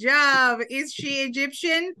 Very good job. Is she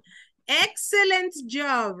Egyptian? Excellent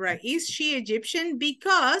job, right? Is she Egyptian?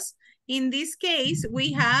 Because in this case,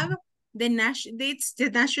 we have it's the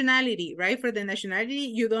nationality, right? For the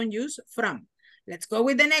nationality, you don't use from. Let's go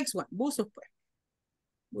with the next one. Buzo, pues.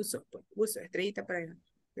 Buzo, pues. Buzo. Estrellita para allá.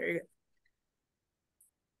 Very good.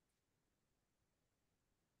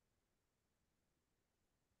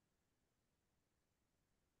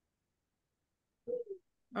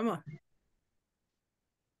 Vamos.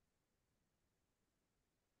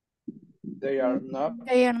 They are not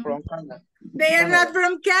from Canada. They are not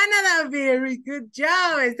from Canada. Very good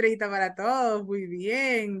job. Estrellita para todos. Muy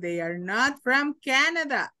bien. They are not from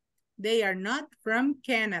Canada. They are not from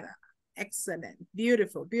Canada. Excellent.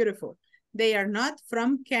 Beautiful, beautiful. They are not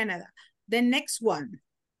from Canada. The next one.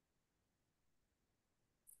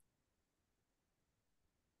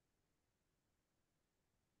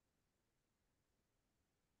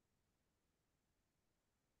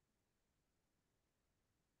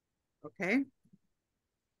 Okay.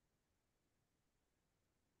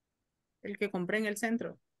 El que compré en el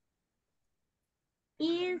centro.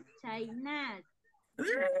 Is China.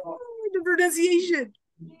 The pronunciation.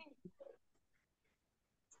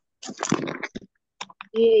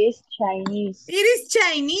 It is Chinese. It is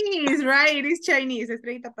Chinese, right? It is Chinese.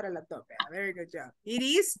 Estrellita para la tope. Very good job. It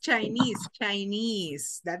is Chinese.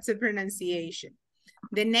 Chinese. That's the pronunciation.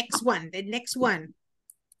 The next one. The next one.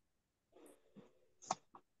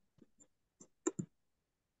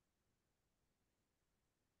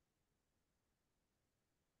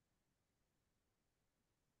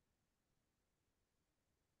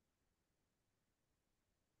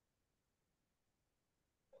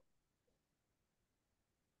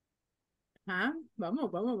 Ajá,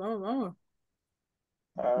 vamos, vamos, vamos, vamos.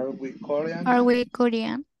 Are we Korean? Are we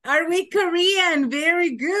Korean? Are we Korean?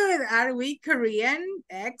 Very good. Are we Korean?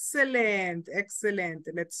 Excellent, excellent.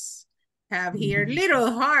 Let's have here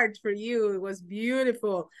little heart for you. It was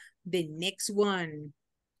beautiful. The next one.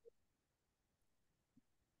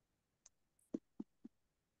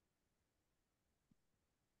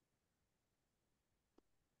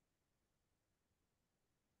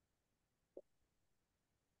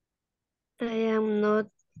 I am not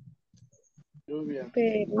Peruvian.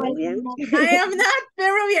 Peruvian. I am not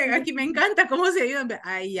Peruvian. Aquí me encanta cómo se ayudan.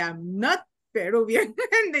 I am not Peruvian.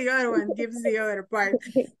 And the other one gives the other part.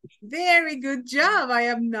 Very good job. I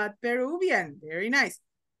am not Peruvian. Very nice.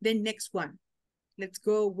 The next one. Let's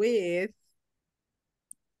go with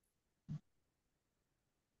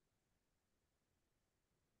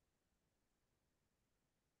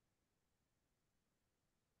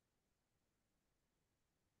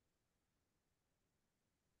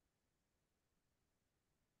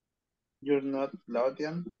You're not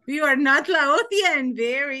Laotian? you are not Laotian.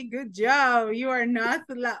 Very good job. You are not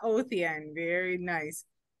Laotian. Very nice.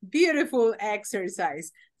 Beautiful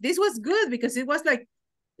exercise. This was good because it was like,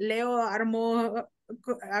 leo, armo,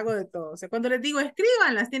 hago de todo. O sea, cuando les digo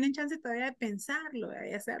escríbanlas, tienen chance todavía de pensarlo,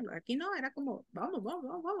 de hacerlo. Aquí no, era como, vamos, vamos,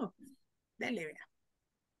 vamos, vamos. Dale, vea.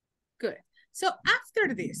 Good. So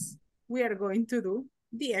after this, we are going to do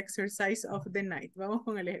the exercise of the night. Vamos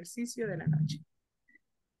con el ejercicio de la noche.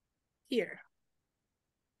 Here.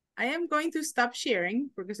 I am going to stop sharing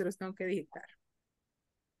porque se los tengo que digitar.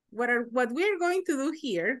 What we are going to do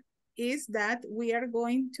here is that we are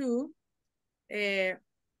going to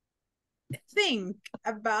think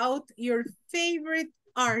about your favorite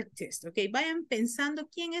artist. Okay, vayan pensando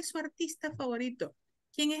quién es su artista favorito.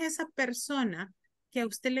 ¿Quién es esa persona que a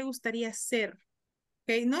usted le gustaría ser?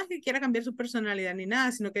 Okay, no es que quiera cambiar su personalidad ni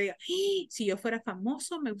nada, sino que diga, ¡ah! Si yo fuera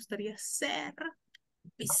famoso, me gustaría ser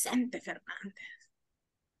Vicente Fernández.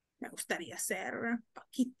 Me gustaría ser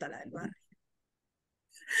Paquita, la del barrio.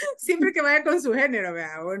 Siempre que vaya con su género,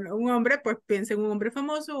 vea, un hombre, pues piensa en un hombre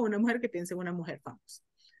famoso, o una mujer que piense en una mujer famosa.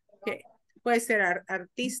 Okay. Puede ser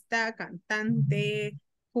artista, cantante,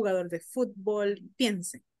 jugador de fútbol.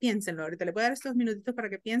 Piénsenlo. Ahorita le voy a dar estos minutitos para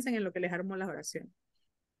que piensen en lo que les armo las oraciones.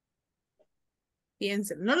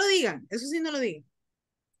 Piénsenlo. No lo digan, eso sí no lo digan.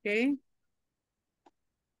 ¿Ok?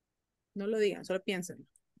 No lo digan, solo piénsenlo.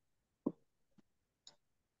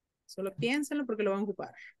 Solo piénsenlo porque lo van a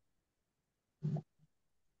ocupar.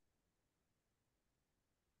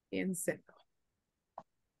 Piénsenlo.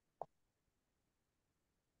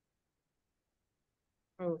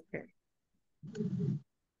 Ok.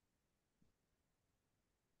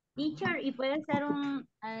 Teacher, ¿y puede ser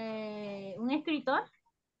un escritor?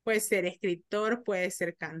 Puede ser escritor, puede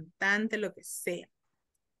ser cantante, lo que sea.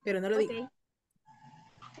 Pero no lo digan.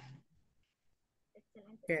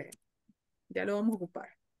 Excelente. Okay. Ya lo vamos a ocupar.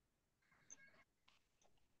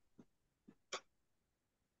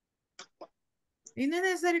 Y no es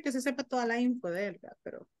necesario que se sepa toda la info de él,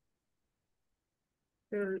 pero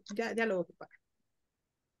ya lo voy a ocupar.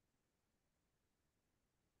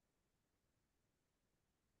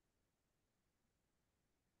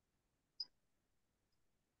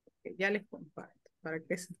 Okay, ya les comparto para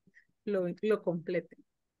que lo completen.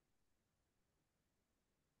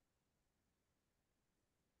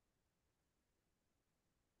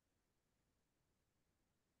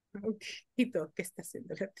 Ok, ¿qué está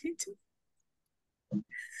haciendo la teacher?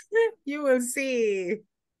 You will see.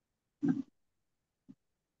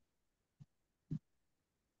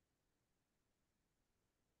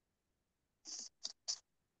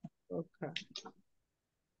 Okay.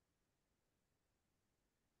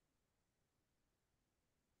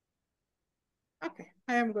 Okay,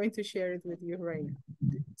 I am going to share it with you right now.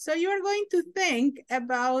 So you are going to think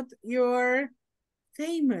about your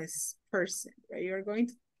famous person, right? You're going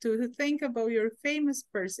to think about your famous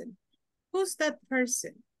person. Who's that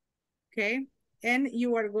person? Okay, and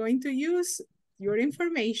you are going to use your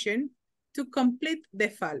information to complete the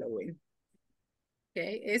following.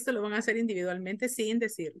 Okay, esto lo van a hacer individualmente sin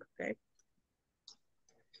decirlo, okay?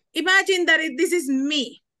 Imagine that this is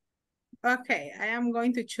me. Okay, I am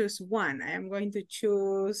going to choose one. I am going to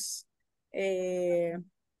choose Dido,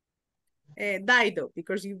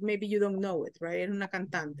 because maybe you don't know it, right? Es una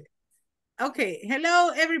cantante. Okay,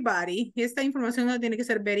 hello everybody. Esta información no tiene que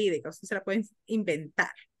ser verídica, usted se la pueden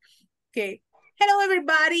inventar. Okay, hello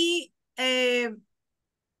everybody.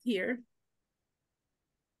 Here.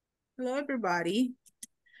 Hello everybody.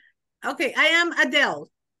 Okay, I am Adele.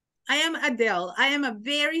 I am Adele. I am a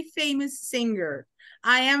very famous singer.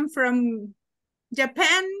 I am from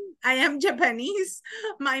Japan I am Japanese.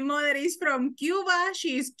 My mother is from Cuba.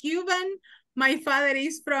 She is Cuban. My father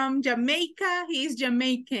is from Jamaica. He is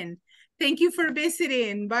Jamaican. Thank you for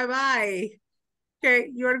visiting. Bye-bye.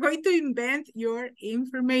 Okay, you are going to invent your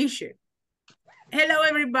information. Hello,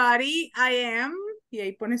 everybody. I am, y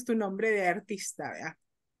ahí pones tu nombre de artista, ¿verdad?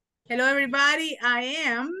 Hello, everybody. I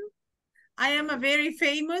am a very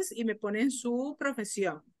famous, y me ponen su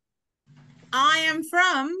profesión. I am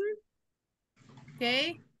from,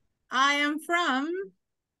 okay, I am from,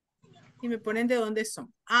 y me ponen de dónde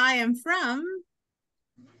son. I am from,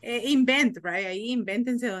 invent, right? Ahí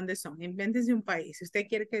invéntense dónde son, invéntense un país. Si usted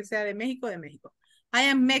quiere que sea de México, de México. I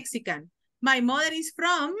am Mexican. My mother is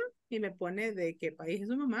from, y me pone de qué país es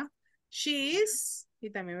su mamá. She is, y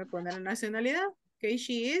también me pone la nacionalidad. Okay,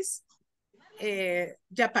 she is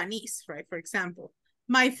Japanese, right? For example.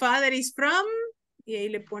 My father is from, y ahí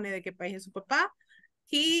le pone de qué país es su papá.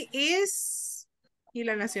 He is, y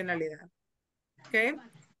la nacionalidad. Okay.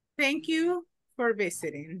 Thank you for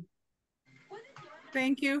visiting.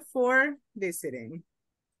 Thank you for visiting.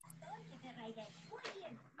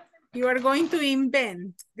 You are going to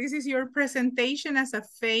invent. This is your presentation as a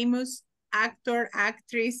famous actor,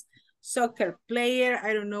 actress, soccer player.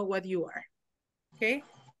 I don't know what you are. Okay.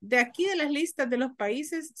 De aquí de las listas de los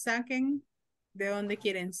países, saquen de dónde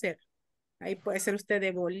quieren ser. Ahí puede ser usted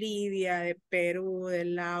de Bolivia, de Perú, de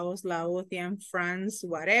Laos, Laotian, France,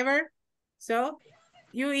 whatever. So,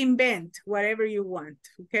 you invent whatever you want,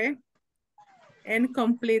 okay? And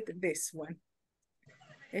complete this one.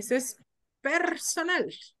 Eso es personal.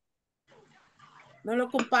 No lo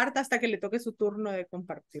comparta hasta que le toque su turno de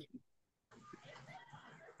compartirlo.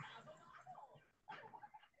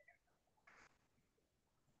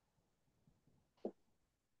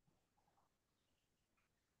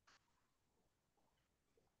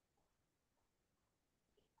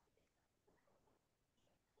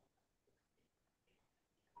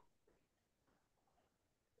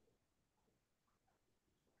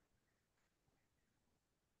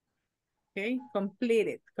 Okay, complete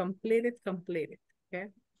it, complete it, complete it.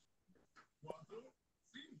 Okay.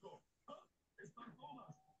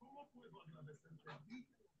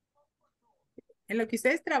 En lo que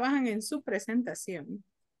ustedes trabajan en su presentación,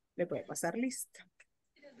 le puede pasar lista.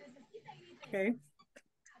 Okay.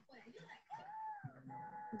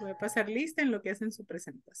 Le puede pasar lista en lo que hacen su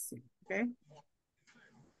presentación. Okay.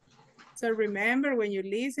 So remember, when you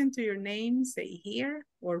listen to your name, say here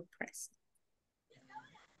or present.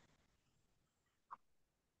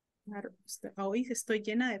 Claro, hoy estoy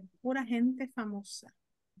llena de pura gente famosa.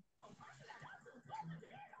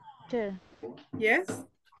 Sure. Yes?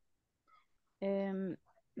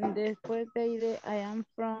 Después de ahí de I am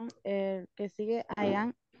from, el que sigue I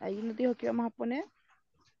am, ahí nos dijo que íbamos a poner.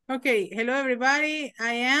 Okay, hello everybody.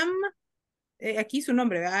 I am, aquí su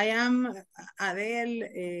nombre, I am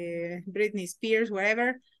Adele, Britney Spears,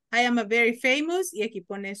 whatever. I am a very famous, y aquí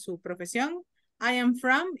pone su profesión. I am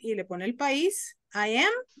from, y le pone el país. I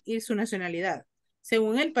am, y su nacionalidad.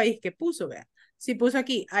 Según el país que puso, vea. Si puso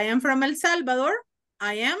aquí, I am from El Salvador,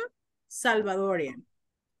 I am Salvadorian.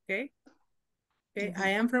 Okay. Okay. I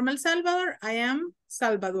am from El Salvador, I am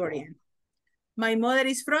Salvadorian. My mother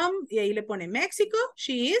is from, y ahí le pone México,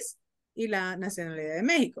 she is, y la nacionalidad de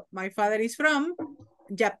México. My father is from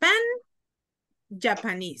Japan,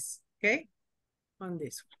 Japanese. Okay. On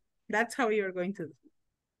this one. That's how you're going to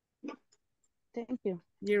do. Thank you.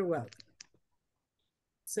 You're welcome.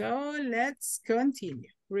 So let's continue.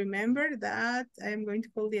 Remember that I'm going to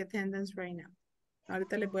call the attendance right now.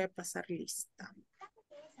 Ahorita le voy a pasar lista.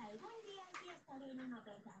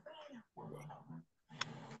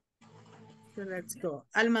 So let's go.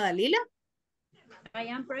 Alma Dalila. I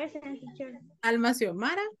am present, teacher. Alma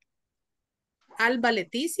Xiomara. Alba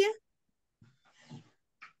Leticia.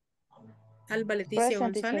 Alba Leticia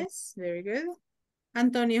Present, González. Very good.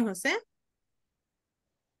 Antonio José.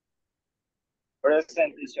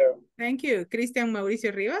 Present, teacher. Thank you. Cristian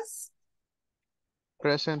Mauricio Rivas.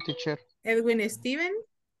 Present teacher. Edwin Steven.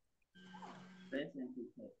 Present,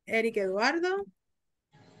 teacher. Eric Eduardo.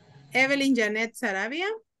 Evelyn Janet Sarabia.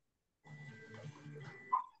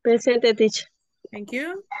 Presente, teacher. Thank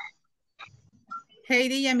you.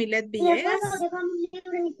 Heidi Yamilet Villegas.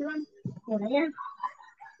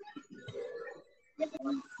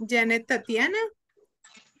 Janet Tatiana.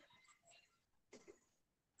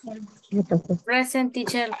 Present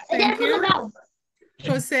teacher. Thank you.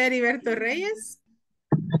 José Heriberto Reyes.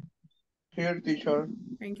 Here, teacher.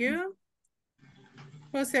 Thank you.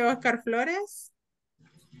 José Oscar Flores.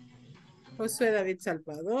 Josué David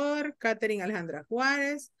Salvador. Catherine Alejandra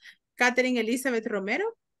Juárez. Catherine Elizabeth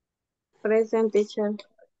Romero. Present, teacher.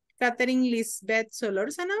 Catherine Lisbeth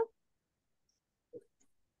Solórzano.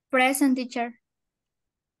 Present, teacher.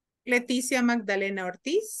 Leticia Magdalena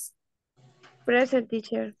Ortiz. Present,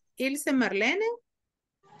 teacher. Ilse Marlene.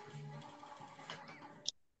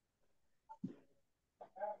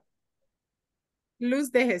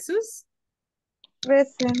 Luz de Jesús.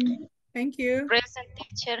 Present. Thank you. Present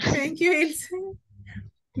teacher. Thank you, Ilse.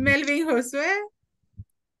 Melvin Josué.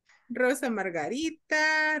 Rosa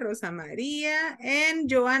Margarita, Rosa María, and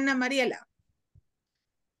Joana Mariela.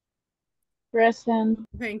 Present.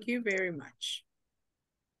 Thank you very much.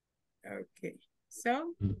 Okay,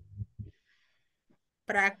 so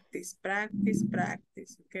practice, practice,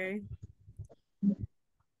 practice, okay?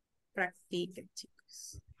 Practiquen,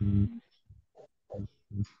 chicos.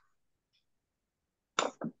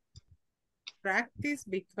 Practice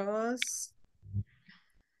because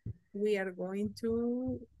we are going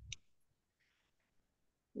to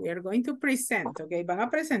present, okay? Van a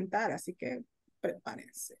presentar, así que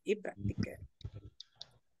prepárense y practiquen.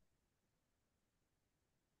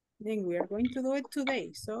 And we are going to do it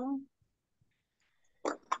today, so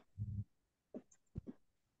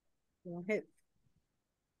go ahead.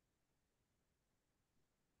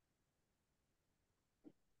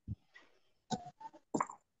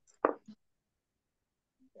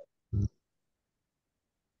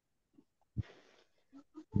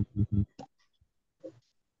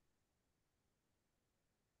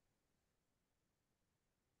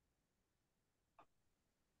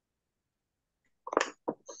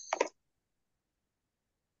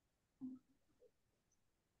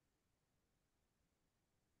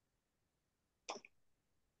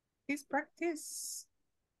 Please practice.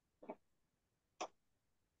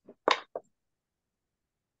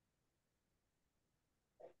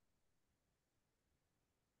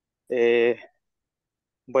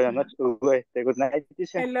 Buenas noches, good night,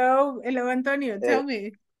 teacher. Hello, Antonio, tell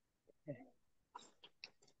me.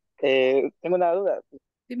 Tengo una duda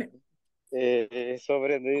Dime.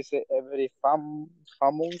 sobre donde dice every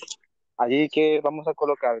famous. Allí que vamos a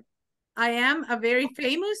colocar. I am a very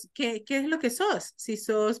famous. ¿Qué es lo que sos? Si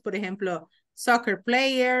sos, por ejemplo, soccer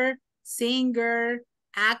player, singer,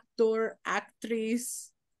 actor,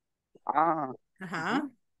 actriz.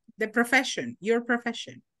 Ajá. The profession, your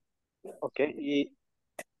profession. Ok, y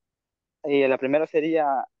la primera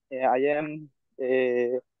sería I am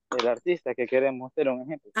el artista que queremos ser un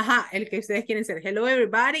ejemplo. Ajá, el que ustedes quieren ser. Hello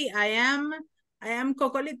everybody, I am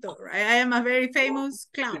Cocolito. I am a very famous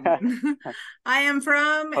clown. I am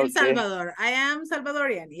from El Salvador. I am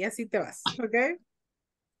Salvadorian. Y así te vas, ¿ok?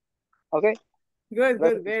 Ok. Good,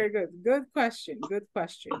 good, very good. Good question, good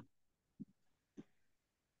question.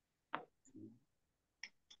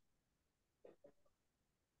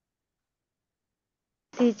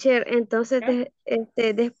 Teacher, entonces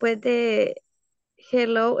después de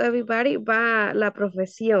hello everybody va la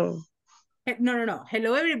profesión. No.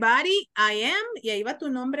 Hello everybody, I am, y ahí va tu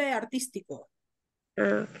nombre artístico.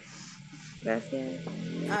 Ah, okay. Gracias.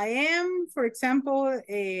 I am, for example,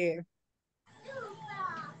 I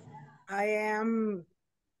am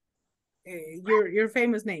your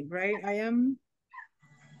famous name, right? I am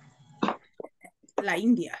La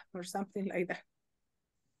India or something like that.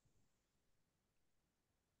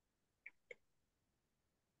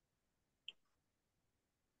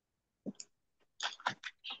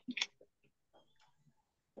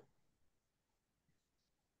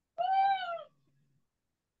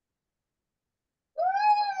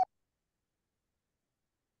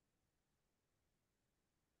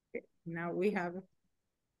 Okay, now we have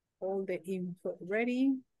all the info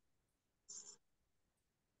ready.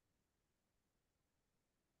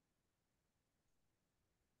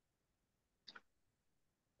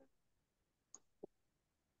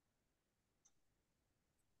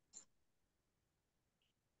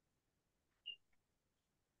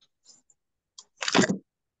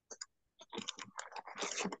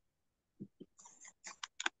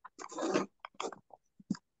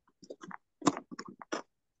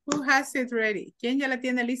 Who has it ready? ¿Quién ya la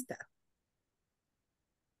tiene lista?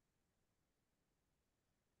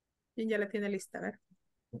 ¿Quién ya la tiene lista? A ver.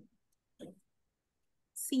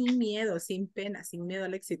 Sin miedo, sin pena, sin miedo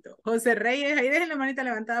al éxito. José Reyes, ahí dejen la manita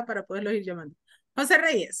levantada para poderlos ir llamando. José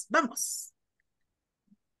Reyes, vamos.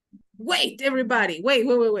 Wait, everybody. Wait.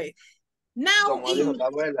 Now, como dijo la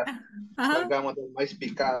abuela, salgamos del maíz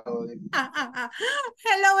picado.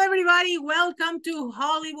 Hello, everybody. Welcome to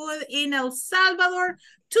Hollywood in El Salvador.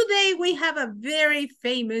 Today, we have a very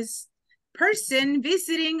famous person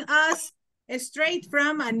visiting us straight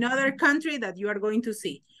from another country that you are going to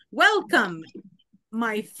see. Welcome,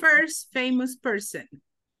 my first famous person.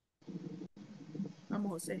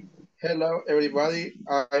 Vamos, José. Hello, everybody.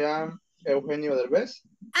 I am Eugenio Derbez.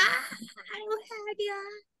 Ah, Eugenio.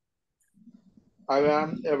 I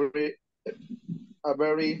am a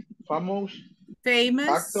very famous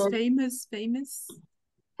actor,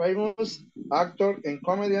 famous actor and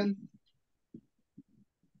comedian.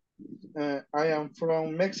 I am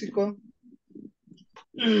from Mexico.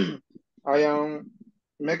 I am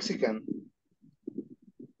Mexican.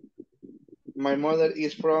 My mother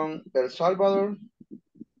is from El Salvador.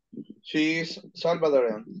 She is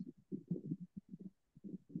Salvadorian.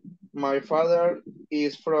 My father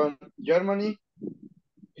is from Germany.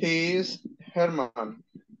 He is Herman.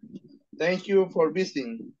 Thank you for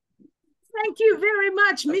visiting. Thank you very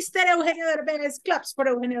much, Mr. Eugenio Derbez. Claps for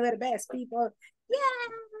Eugenio Derbez, people.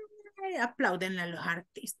 Yay! Apláudenle a los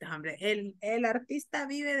artistas, hombre. El artista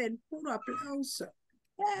vive del puro aplauso.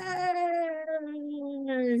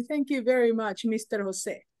 Yay! Thank you very much, Mr.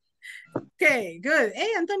 José. Okay, good.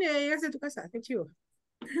 Hey, Antonio, ya llegaste a tu casa. Qué chivo.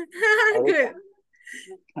 Good.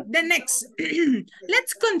 The next,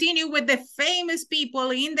 let's continue with the famous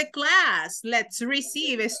people in the class. Let's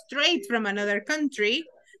receive straight from another country,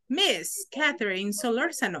 Miss Catherine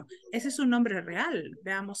Solórzano. Ese es un nombre real.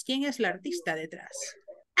 Veamos quién es la artista detrás.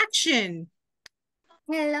 Action.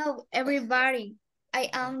 Hello, everybody.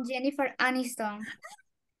 I am Jennifer Aniston.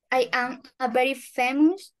 I am a very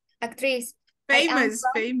famous actress. Famous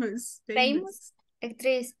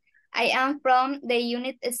actress. I am from the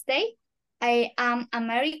United States. I am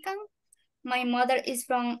American. My mother is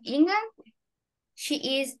from England.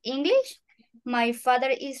 She is English. My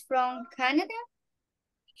father is from Canada.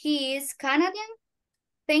 He is Canadian.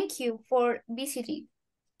 Thank you for visiting.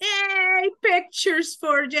 Yay! Pictures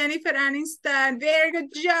for Jennifer Aniston. Very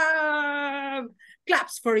good job.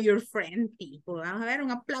 Claps for your friend, people. Vamos a ver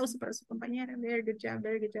un aplauso para su compañera. Very good job,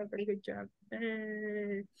 very good job, very good job.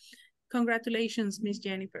 Congratulations, Miss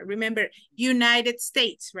Jennifer. Remember, United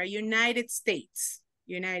States, right? United States.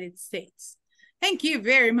 Thank you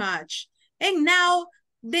very much. And now,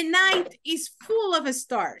 the night is full of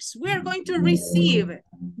stars. We are going to receive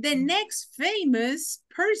the next famous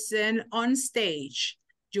person on stage.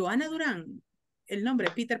 Joana Durán. El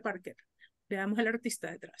nombre, Peter Parker. Veamos al artista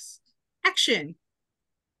detrás. Action.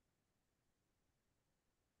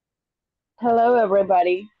 Hello,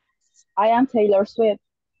 everybody. I am Taylor Swift.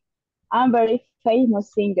 I'm a very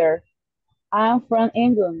famous singer. I am from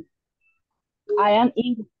England. I am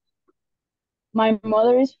English. My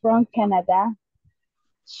mother is from Canada.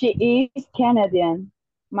 She is Canadian.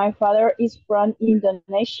 My father is from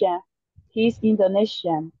Indonesia. He is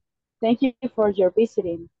Indonesian. Thank you for your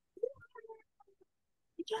visiting.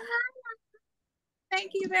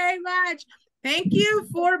 Thank you very much. Thank you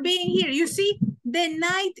for being here. You see, the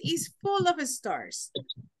night is full of stars.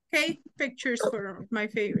 Okay, pictures for my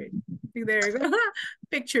favorite. There you go.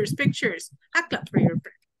 Pictures. A clap for your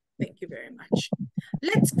friend. Thank you very much.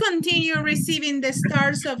 Let's continue receiving the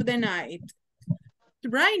stars of the night.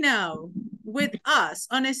 Right now, with us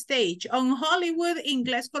on a stage on Hollywood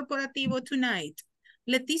Inglés Corporativo tonight,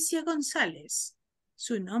 Leticia González,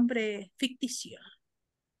 su nombre ficticio.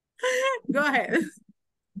 Go ahead.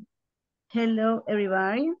 Hello,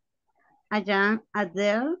 everybody. I am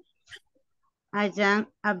Adele. I am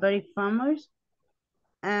a very famous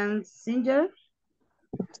singer.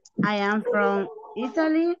 I am from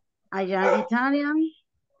Italy. I am Italian.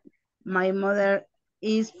 My mother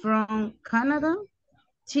is from Canada.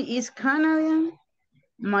 She is Canadian.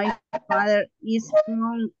 My father is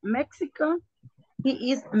from Mexico.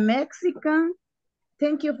 He is Mexican.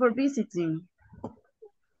 Thank you for visiting.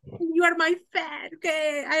 You are my fan.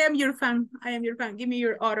 Okay, I am your fan. Give me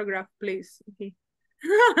your autograph, please. Okay.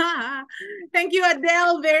 Thank you,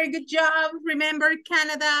 Adele. Very good job. Remember,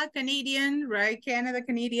 Canada, Canadian, right? Canada,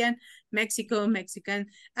 Canadian, Mexico, Mexican.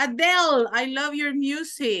 Adele, I love your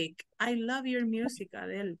music.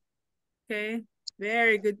 Adele. Okay,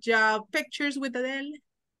 very good job. Pictures with Adele.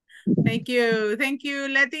 Thank you,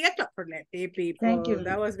 Letty. A clap for Letty, people. Thank you.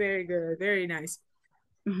 That was very good. Very nice.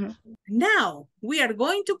 Now, we are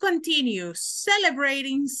going to continue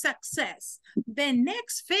celebrating success. The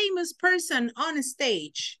next famous person on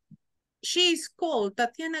stage, she's called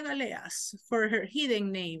Tatiana Galeas for her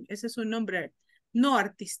hidden name. Ese es su nombre no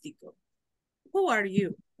artístico. Who are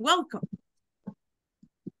you? Welcome.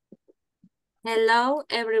 Hello,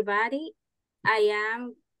 everybody. I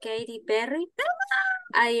am Katy Perry.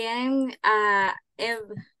 I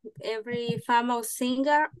am every famous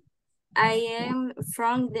singer. I am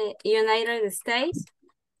from the United States.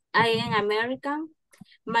 I am American.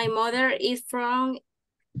 My mother is from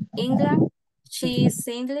England. She is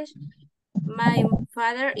English. My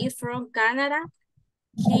father is from Canada.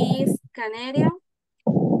 He is Canadian.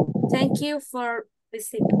 Thank you for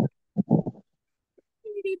visiting.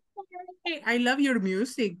 I love your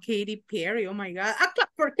music, Katy Perry. Oh my God. A clap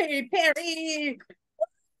for Katy Perry.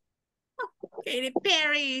 Katy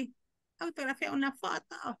Perry. Autografía una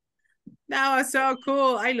foto. That was so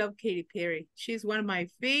cool. I love Katy Perry. She's one of my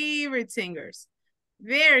favorite singers.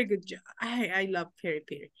 Very good job. I love Katy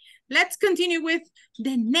Perry. Let's continue with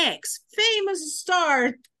the next famous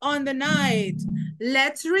start on the night.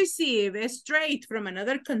 Let's receive straight from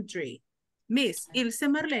another country. Miss Ilse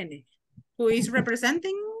Marlene, who is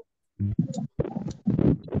representing?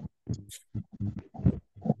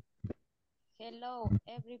 Hello,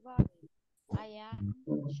 everybody. I am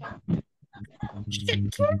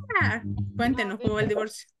Shakira. Cuéntenos cómo va el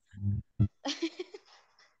divorcio.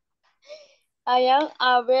 I am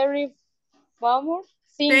a very famous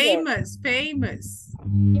singer. Famous.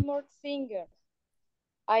 Famous singer.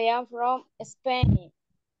 I am from Spain.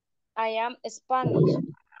 I am Spanish.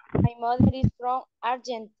 My mother is from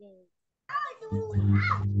Argentina.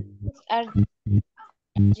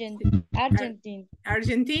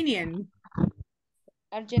 Argentinian.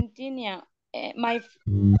 Argentina. My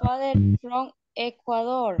father is from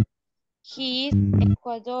Ecuador. He is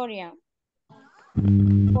Ecuadorian.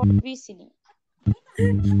 For visiting.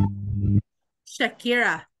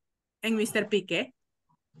 Shakira en Mr. Piqué.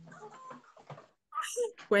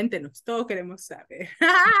 Cuéntenos, todos queremos saber.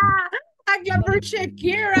 A clap for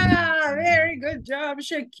Shakira. Very good job,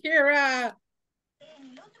 Shakira.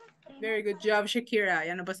 Very good job, Shakira.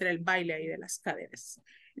 Ya no puede ser el baile ahí de las caderas.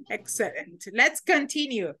 Excellent. Let's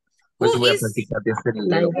continue. Who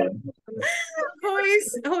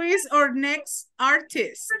is our next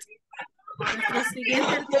artist? Nuestro siguiente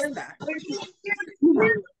artista.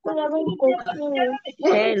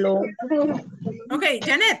 Hello. Okay,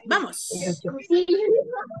 Janet, vamos.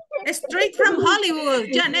 Straight from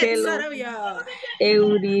Hollywood, Janet Sarabia.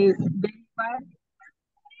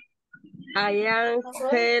 I am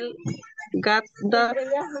Hel Gatot.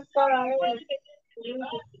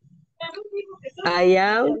 I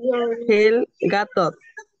am Hel Gatot.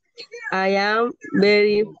 I am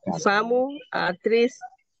very famous actress.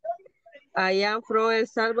 I am from El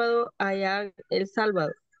Salvador. I am El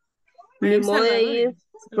Salvador. My mother is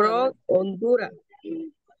from Honduras.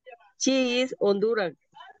 She is Honduran.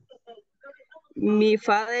 My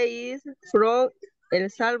father is from El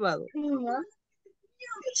Salvador.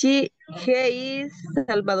 He is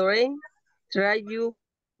Salvadoreña. Try you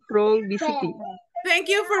from visiting. Thank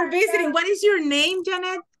you for visiting. What is your name,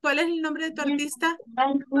 Janet? ¿Cuál es el nombre de tu artista?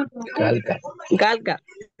 Galga.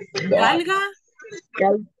 Galga.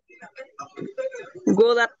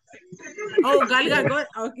 Goda. Oh, Galga God.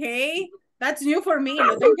 Okay. That's new for me.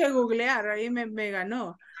 Lo tengo que googlear. Ahí me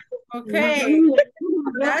ganó. Okay.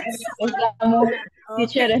 That's...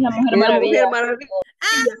 Teacher, es la Mujer Maravilla.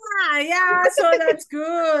 Yeah, so that's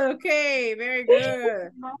good. Okay, very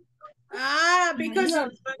good. Because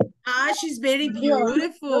she's very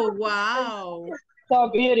beautiful. Wow. So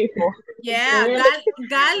beautiful. Yeah,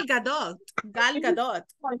 Gal Gadot. Gal Gadot.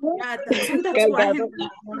 Yeah, that's why.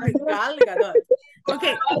 Gal Gadot.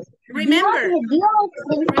 Okay, remember.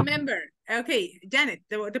 Okay, Janet,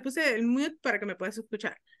 te puse el mute para que me puedas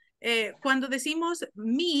escuchar. Cuando decimos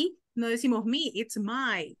me, no decimos me, it's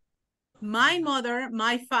my. My mother,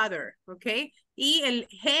 my father, okay? Y el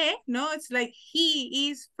he, no, it's like he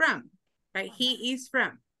is from, right? He is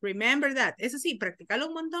from. Remember that. Eso sí, practicalo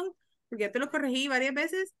un montón, porque ya te lo corregí varias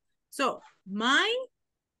veces. So, my,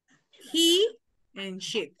 he, and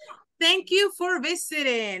she. Thank you for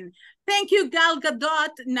visiting. Thank you, Gal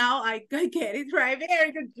Gadot. Now I get it right.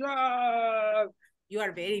 Very good job. You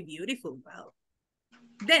are very beautiful, Gal.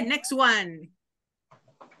 Then next one.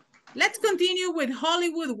 Let's continue with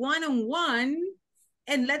Hollywood one-on-one,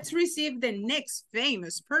 and let's receive the next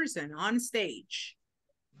famous person on stage.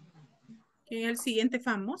 ¿Quién es el siguiente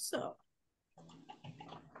famoso?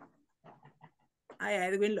 Ay,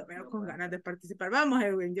 Edwin lo veo con ganas de participar. Vamos,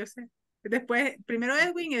 Edwin, yo sé. Después, primero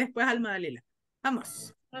Edwin y después Alma Dalila.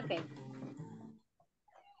 Vamos. Okay.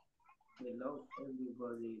 Hello,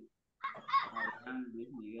 everybody. I am Luis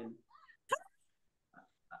Miguel.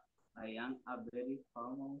 I am a very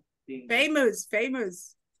famous singer.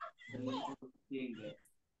 Famous. Singer.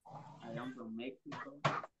 I am from Mexico.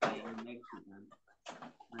 I am Mexican.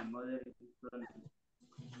 My mother is from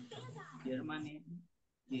Germany.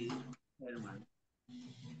 She is German.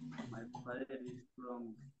 My father is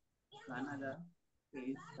from Canada. He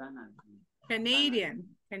is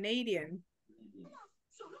Canadian. Canadian.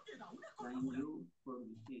 Thank you for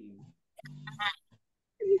visiting.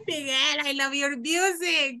 Miguel, I love your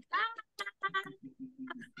music.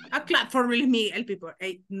 A clap for Luis Miguel, people.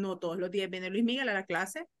 Hey, no todos los días viene Luis Miguel a la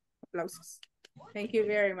clase. Aplausos. Thank you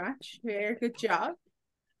very much. Very good job.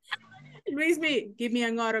 Luis, give me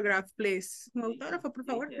an autograph, please. Un autógrafo, por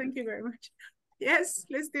favor. Thank you very much. Yes,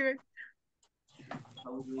 let's do it.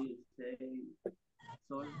 How do you say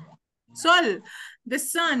sol? Sol, the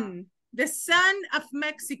sun of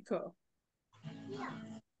Mexico.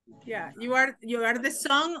 Yeah, you are the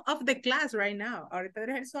son of the class right now. Ahorita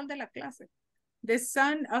eres el sol de la clase. The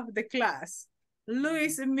son of the class.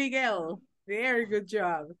 Luis Miguel. Very good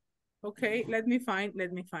job. Okay, let me find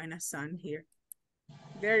a son here.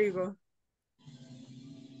 There you go.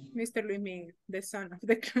 Mr. Luis Miguel, the son of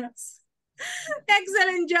the class.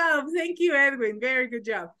 Excellent job. Thank you, Edwin. Very good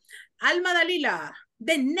job. Alma Dalila,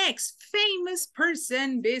 the next famous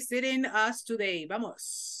person visiting us today.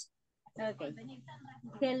 Vamos. Okay.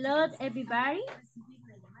 Hello, everybody.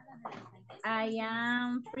 I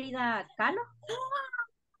am Frida Kahlo.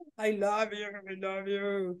 I love you. I love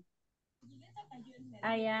you.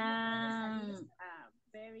 I am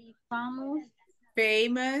very famous.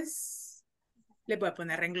 Famous. Le voy a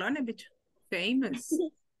poner renglones, bicho. Famous.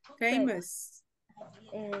 Famous.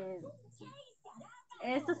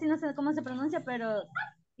 Esto sí no sé cómo se pronuncia, pero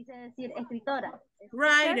quise decir escritora.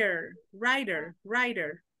 Writer.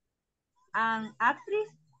 An actress.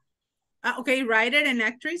 Okay, writer and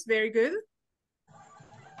actress. Very good.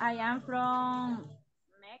 I am from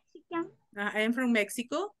Mexican. I am from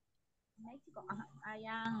Mexico. I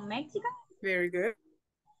am Mexican. Very good.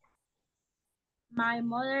 My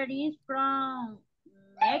mother is from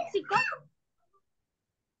Mexico.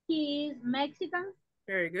 He is Mexican.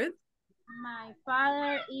 Very good. My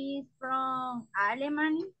father is from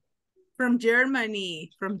Germany. From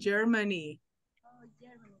Germany. Oh,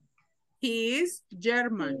 Germany. He is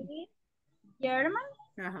German. He is German.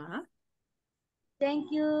 Uh-huh.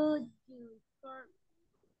 Thank you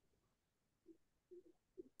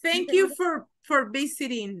for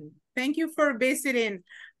visiting. Thank you for visiting.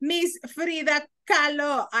 Miss Frida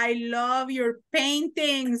Kahlo, I love your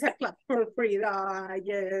paintings. A clap for Frida.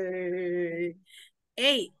 Yay.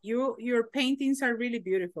 Hey, your paintings are really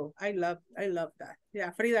beautiful. I love that.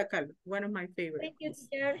 Yeah, Frida Kahlo, one of my favorites. Thank you,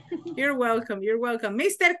 teacher. You're welcome.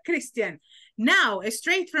 Mr. Christian, now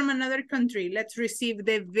straight from another country, let's receive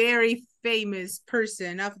the very famous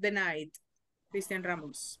person of the night. Christian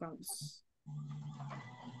Ramos, vamos.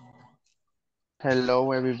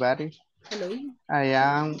 Hello, everybody. Hello. I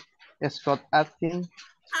am Scott Atkins.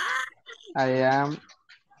 I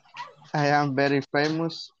am very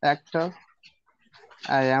famous actor.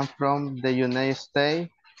 I am from the United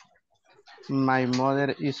States. My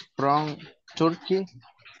mother is from Turkey.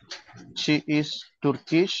 She is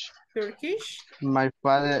Turkish. Turkish. My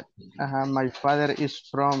father is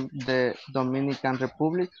from the Dominican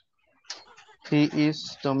Republic. He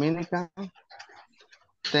is Dominican.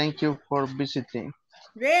 Thank you for visiting.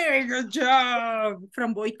 Very good job.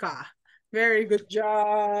 From Boyka. Very good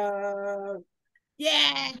job.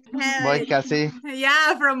 Yeah. Boyka, sí.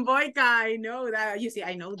 Yeah, from Boyka. I know that. You see,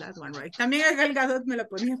 I know that one, right? También acá el Gadot me la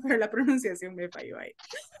ponía, pero la pronunciación me falló ahí.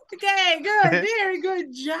 Okay, good. Very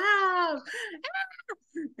good job.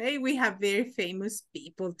 Hey, we have very famous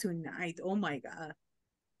people tonight. Oh my God.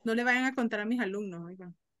 No le vayan a contar a mis alumnos,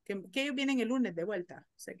 oigan. Que ellos vienen el lunes de vuelta.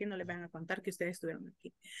 Sé que no le van a contar que ustedes estuvieron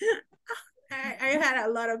aquí. I had a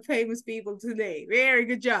lot of famous people today. Very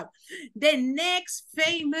good job. The next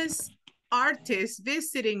famous artist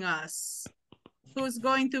visiting us. Who's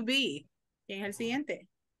going to be? ¿Quién es el siguiente?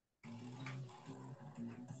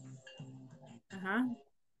 Ajá.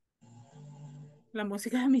 La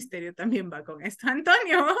música de misterio también va con esto.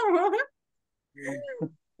 Antonio.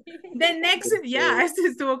 The next, ya, este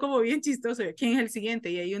estuvo como bien chistoso. ¿Quién es el siguiente?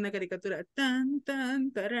 Y hay una caricatura. Tan,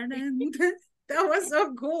 tan, tararán. That was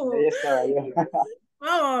so cool. Ahí estaba yo.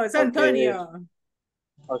 Vamos, Antonio.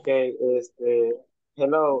 Okay,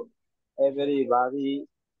 hello, everybody.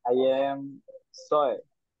 I am Zoe.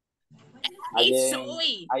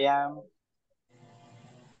 I am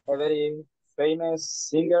a very famous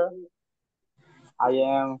singer. I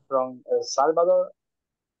am from El Salvador.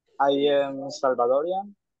 I am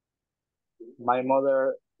Salvadorian. My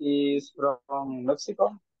mother is from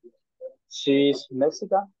Mexico. She is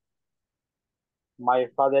Mexican. My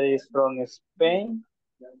father is from Spain.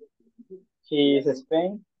 He is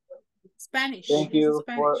Spain. Spanish. Thank you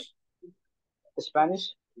for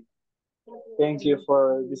Spanish. Thank you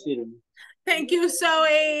for visiting. Thank you,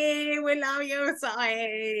 Zoe. We love you,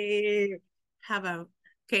 Zoe.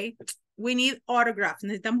 Okay. We need autographs.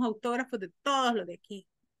 Necesitamos autógrafos de todos los de aquí.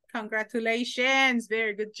 Congratulations.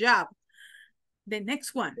 Very good job. The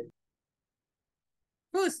next one.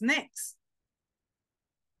 Who's next?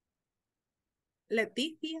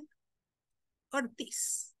 Leticia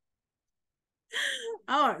Ortiz.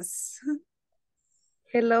 Vamos.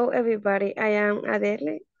 Hello, everybody. I am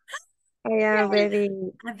Adele. I am very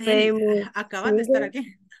Adele, famous acabas de estar aquí.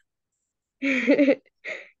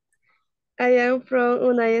 I am from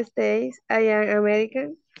United States. I am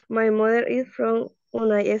American. My mother is from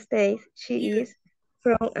United States. She is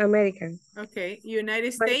from American. Okay,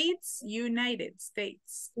 United States, United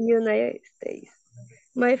States. United States.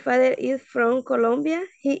 My father is from Colombia.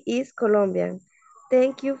 He is Colombian.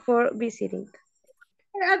 Thank you for visiting.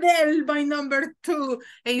 Adele, my number 2.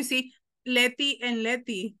 And you see, Leti and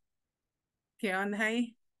Leti. ¿Qué onda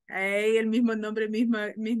ahí? Hey, el mismo nombre,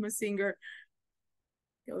 mismo singer.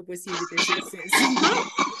 Oh, pues sí, because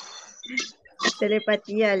it's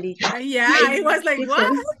Telepatía, Lita. yeah, it was like,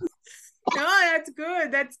 what? No, that's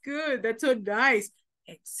good. That's good. That's so nice.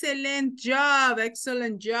 Excellent job.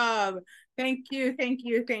 Excellent job. Thank you. Thank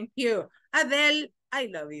you. Thank you. Adele, I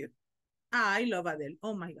love you. I love Adele.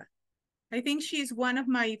 Oh my God. I think she's one of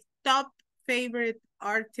my top favorite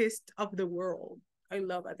artists of the world. I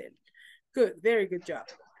love Adele. Good. Very good job.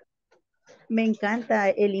 Me encanta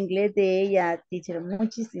el inglés de ella, teacher,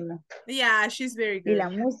 muchísimo. Yeah, she's very good. Y la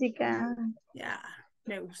música. Yeah,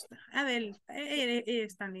 me gusta. Adele, ella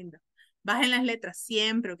es tan linda. Bajen las letras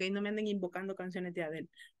siempre, ¿ok? No me anden invocando canciones de Adele.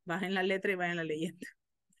 Bajen la letra y vayan la leyenda.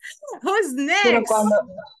 Who's next? Pero cuando,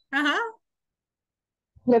 Ajá.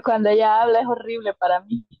 pero cuando ella habla es horrible para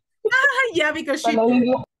mí. Yeah, because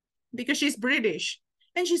she's British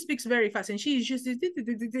and she speaks very fast and she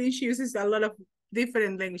uses a lot of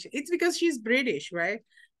different languages. It's because she's British, right?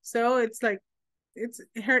 So it's like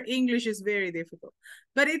her English is very difficult,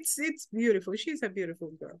 but it's beautiful. She's a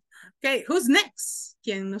beautiful girl. Okay, who's next?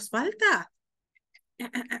 ¿Quién nos falta?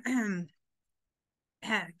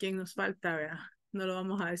 ¿Quién nos falta? ¿Verdad? No lo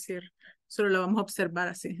vamos a decir, solo lo vamos a observar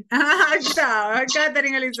así. Chao,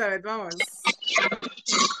 Catherine Elizabeth, vamos.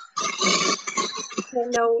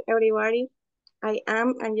 Hello, everybody. I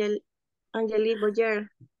am Angelique Boyer.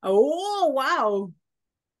 Oh, wow.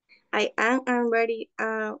 I am a very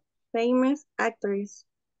famous actress.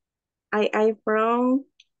 I am from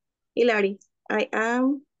Hillary. I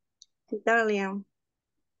am Italian.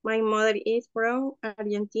 My mother is from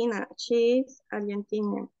Argentina. She is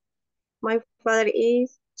Argentinian. My father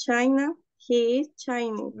is China. He is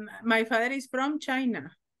Chinese. My father is from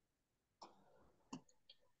China.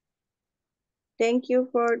 Thank you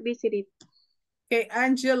for visiting. Okay,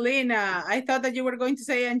 Angelina. I thought that you were going to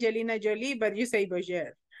say Angelina Jolie, but you say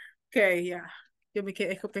Boyer. Okay, yeah. Yo me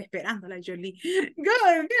quedé esperando la Jolie.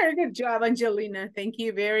 Good, very good job, Angelina. Thank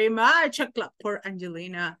you very much. A clap for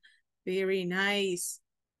Angelina. Very nice.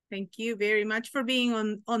 Thank you very much for being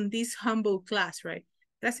on this humble class, right?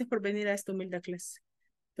 Gracias por venir a esta humilde clase.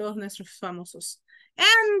 Todos nuestros famosos.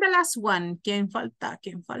 And the last one. ¿Quién falta?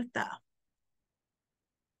 ¿Quién falta?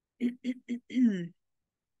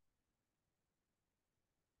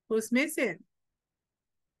 Who's missing?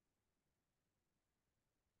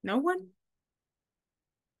 No one?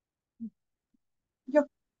 Yo.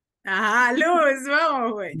 Ajá, Luz,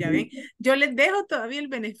 vamos, güey. Ya ven, yo les dejo todavía el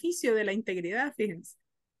beneficio de la integridad, fíjense.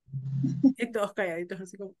 Y todos calladitos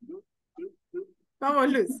así como...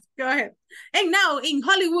 Vamos, Luz, go ahead. And now, in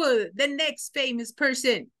Hollywood, the next famous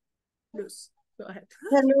person. Luz, go ahead.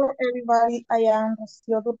 Hello, everybody. I am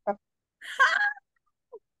Rocío Durcal.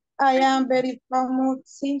 I am very famous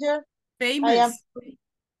singer. Famous.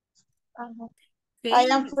 I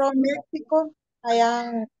am from Mexico. I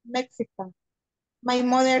am Mexican. My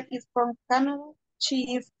mother is from Canada.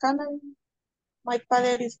 She is Canadian. My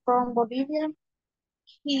father is from Bolivia.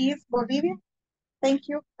 He is Bolivian. Thank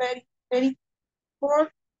you very, very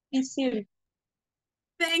for visiting.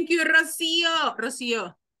 Thank you, Rocío.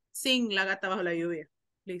 Rocío, sing La Gata Bajo la Lluvia,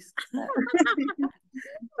 please.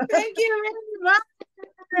 Thank you very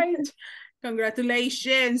much.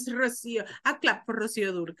 Congratulations, Rocío. A clap for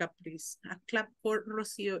Rocío Durcal, please. A clap for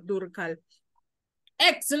Rocío Durcal.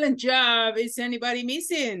 Excellent job. Is anybody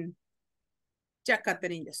missing? Ya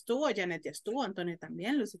Catherine ya estuvo, Janet ya estuvo, Antonio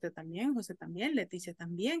también, Lucita también, José también, Leticia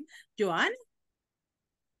también, Joana.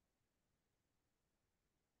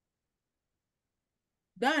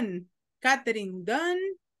 Done. Catherine done.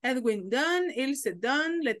 Edwin done. Ilse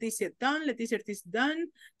done. Leticia done. Leticia Ortiz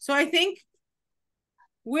done. So I think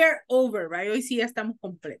we're over, right? Hoy sí ya estamos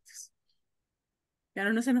completos. Ya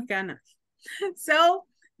no se nos queda nada. So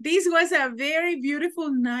this was a very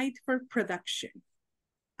beautiful night for production.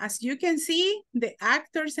 As you can see, the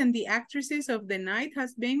actors and the actresses of the night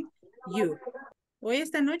has been you. Hoy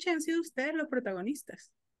esta noche han sido ustedes los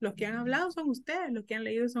protagonistas. Los que han hablado son ustedes, los que han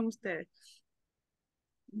leído son ustedes.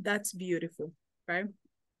 That's beautiful, right?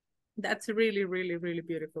 That's really, really, really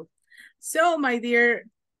beautiful. So, my dear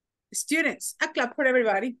Students, a clap for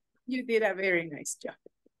everybody. You did a very nice job.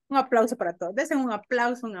 Un aplauso para todos. Desen un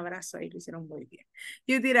aplauso, un abrazo. Ahí lo hicieron muy bien.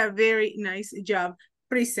 You did a very nice job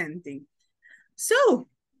presenting. So,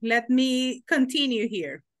 let me continue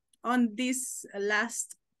here on this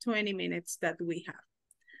last 20 minutes that we have.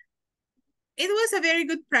 It was a very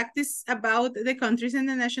good practice about the countries and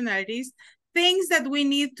the nationalities, things that we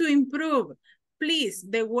need to improve. Please,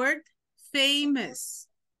 the word famous,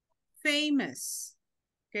 famous,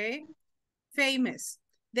 okay? Famous.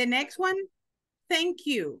 The next one, thank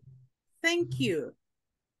you,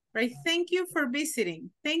 right? Thank you for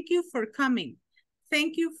visiting. Thank you for coming.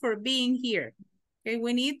 Thank you for being here. Okay,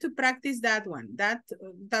 we need to practice that one, that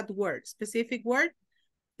word, specific word,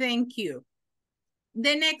 thank you.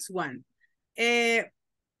 The next one, let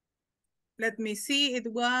me see, it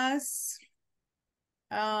was,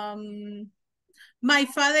 my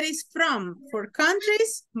father is from, for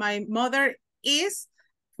countries, my mother is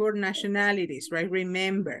for nationalities, right?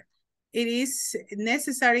 Remember, it is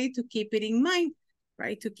necessary to keep it in mind,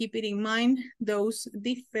 right? To keep it in mind, those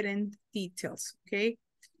different details, okay?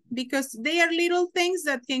 Because they are little things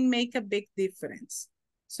that can make a big difference.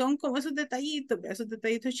 Son como esos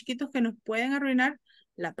detallitos chiquitos que nos pueden arruinar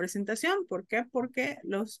la presentación. ¿Por qué? Porque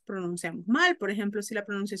los pronunciamos mal. Por ejemplo, si la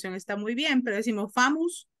pronunciación está muy bien, pero decimos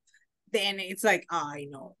famous, then it's like, I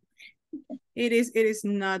know. It is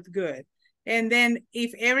not good. And then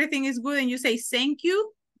if everything is good and you say thank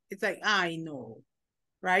you, it's like, I know,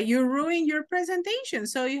 right? You ruin your presentation.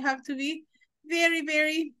 So you have to be very,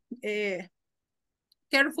 very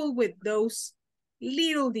careful with those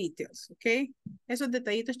little details, okay? Esos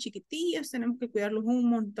detallitos chiquitillos tenemos que cuidarlos un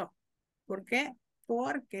montón. ¿Por qué?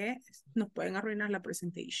 Porque nos pueden arruinar la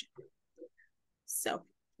presentation. So,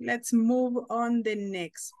 let's move on the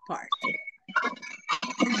next part.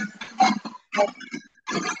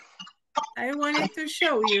 I wanted to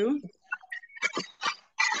show you.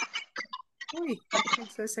 Uy,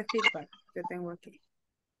 eso es el feedback que tengo aquí.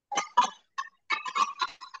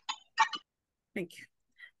 Thank you.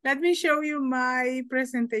 Let me show you my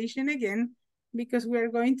presentation again, because we are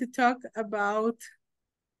going to talk about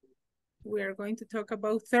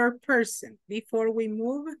third person before we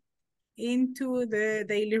move into the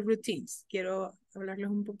daily routines. Quiero hablarles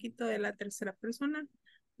un poquito de la tercera persona.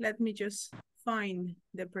 Let me just find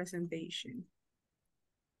the presentation.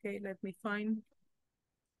 Okay, let me find.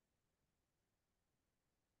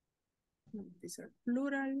 These are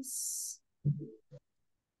plurals.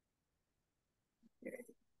 Okay.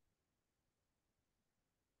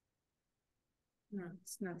 No,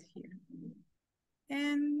 it's not here.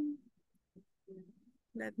 And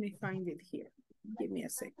let me find it here. Give me a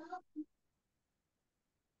second.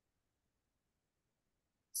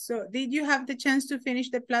 So, did you have the chance to finish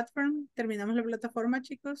the platform? ¿Terminamos la plataforma,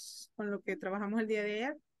 chicos? Con lo que trabajamos el día de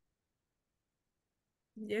ayer.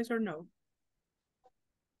 Yes or no?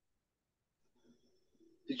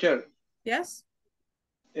 Teacher. Yes.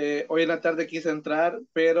 Hoy en la tarde quise entrar,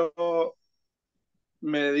 pero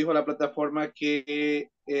me dijo la plataforma que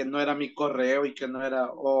no era mi correo y que no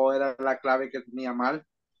era, o era la clave que tenía mal.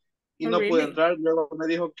 Y no pude entrar, luego me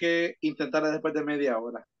dijo que intentara después de media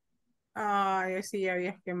hora. Ay, sí, ya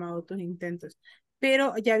habías quemado tus intentos.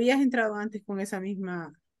 Pero ya habías entrado antes con esa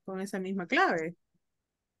misma clave.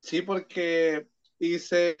 Sí, porque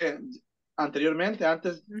hice anteriormente,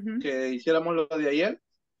 antes que hiciéramos lo de ayer,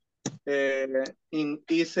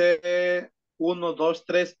 hice 1, 2,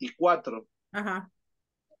 3 y 4. Ajá.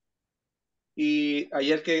 Y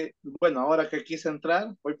ayer ahora que quise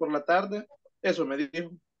entrar, hoy por la tarde, eso me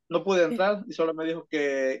dijo. No pude entrar y solo me dijo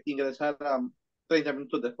que ingresara 30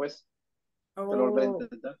 minutos después. Pero volver a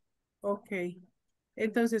intentar. Ok.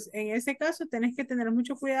 Entonces, en ese caso, tenés que tener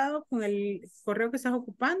mucho cuidado con el correo que estás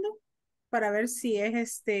ocupando para ver si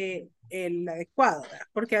es el adecuado, ¿verdad?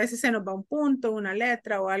 Porque a veces se nos va un punto, una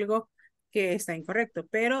letra o algo que está incorrecto,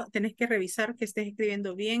 pero tenés que revisar que estés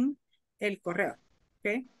escribiendo bien el correo,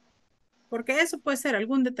 ¿ok? Porque eso puede ser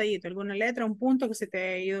algún detallito, alguna letra, un punto que se te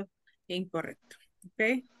haya ido incorrecto,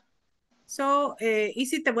 ¿ok? So, y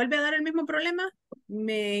si te vuelve a dar el mismo problema,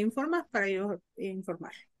 me informas para yo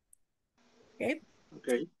informar. Okay.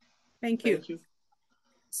 Okay. Thank you.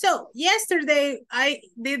 So, yesterday I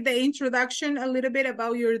did the introduction a little bit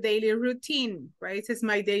about your daily routine, right? This is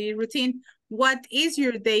my daily routine. What is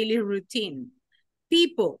your daily routine?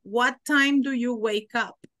 People, what time do you wake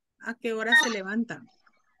up? ¿A qué hora se levantan?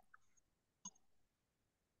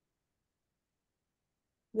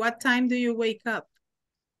 What time do you wake up?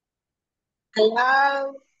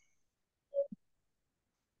 Hello.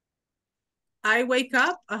 I wake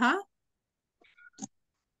up, ajá.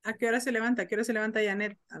 ¿A qué hora se levanta? ¿A qué hora se levanta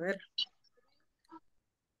Janet? A ver.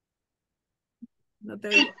 No te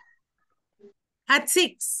oigo. At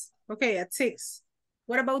 6. Okay, at 6.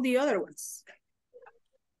 What about the other ones?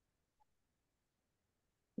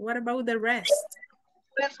 What about the rest?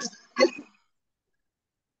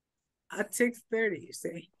 At 6:30, you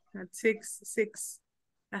say. At 6.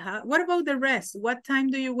 What about the rest? What time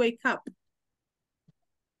do you wake up?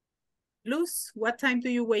 Luz, what time do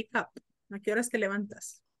you wake up? ¿A qué horas te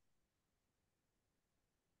levantas?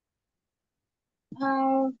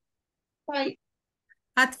 5.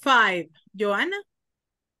 At 5. Joanna?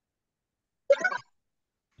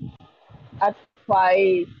 At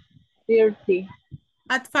 5:30.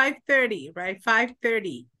 At 5:30, right?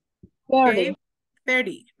 5:30. 30. Okay.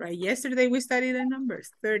 30, right? Yesterday we studied the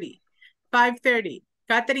numbers. 30. 5:30.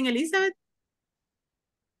 Catherine Elizabeth?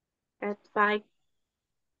 At 5.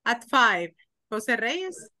 At 5. Jose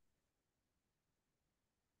Reyes?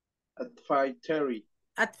 At 5:30.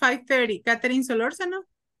 At 5:30. Catherine Solórzano?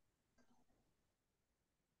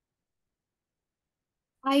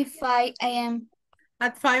 At 5 a.m.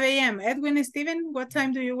 At 5 a.m. Edwin Steven, what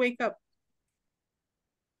time do you wake up?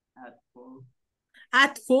 At 4.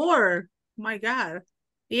 At 4. My God.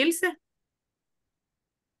 Ilse?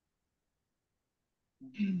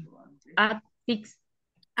 At 6.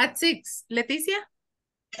 At 6. Leticia?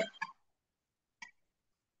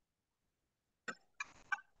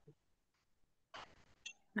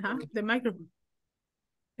 The microphone.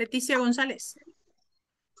 Leticia González.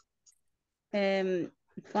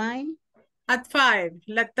 5. At 5.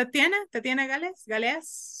 Tatiana Galeas,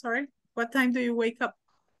 sorry. What time do you wake up?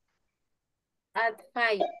 At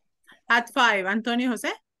 5. At 5. Antonio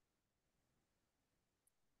José?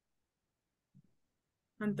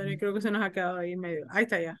 Antonio, creo que se nos ha quedado ahí medio. Ahí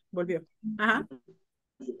está ya, volvió. At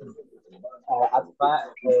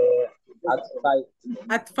 5.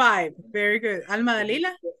 At 5. Very good. Alma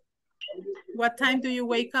Dalila? What time do you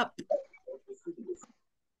wake up?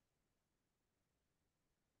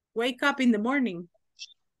 Wake up in the morning.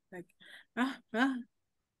 Like, ¿a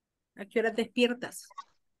qué hora despiertas?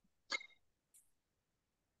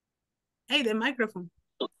 Hey, the microphone.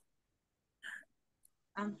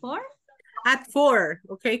 At 4? At 4.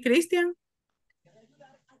 Okay, Christian?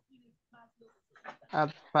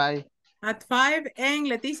 At 5. At 5. And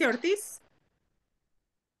Leticia Ortiz?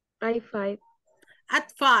 At 5.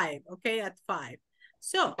 At 5. Okay, at 5.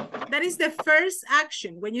 So, that is the first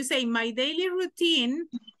action. When you say my daily routine,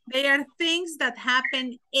 they are things that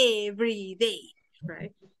happen every day,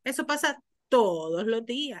 right? Eso pasa todos los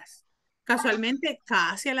días. Casualmente,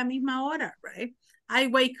 casi a la misma hora, right? I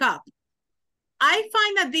wake up. I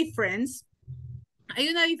find a difference. Hay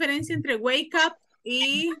una diferencia entre wake up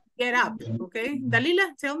y get up, okay?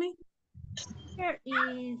 Dalila, tell me.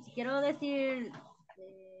 Y si quiero decir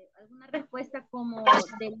alguna respuesta como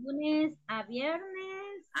de lunes a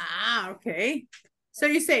viernes. Okay. So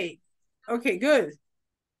you say, okay, good.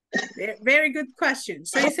 Very good question.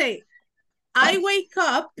 So you say, I wake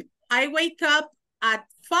up at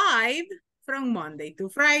 5 from Monday to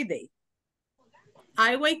Friday.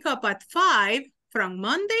 I wake up at 5 from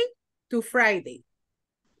Monday to Friday.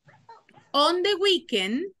 On the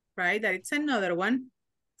weekend, right, that's another one.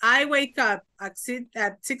 I wake up at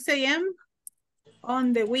 6 a.m.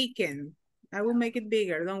 on the weekend. I will make it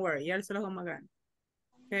bigger, don't worry. Ya se los vamos a ganar.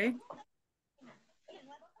 Okay.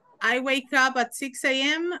 I wake up at 6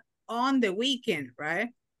 a.m. on the weekend, right?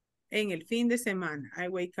 En el fin de semana. I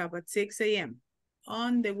wake up at 6 a.m.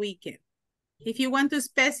 on the weekend. If you want to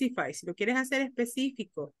specify, si lo quieres hacer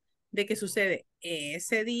específico de que sucede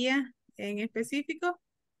ese día en específico,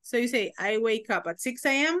 so you say, I wake up at 6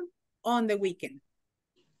 a.m. on the weekend.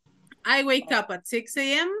 I wake up at 6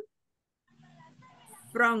 a.m.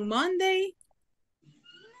 from Monday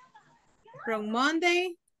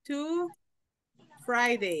to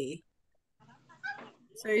Friday.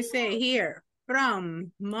 So you say here,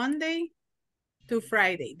 from Monday to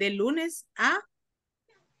Friday. De lunes a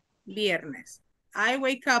viernes. I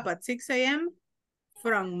wake up at 6 a.m.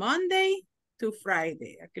 from Monday to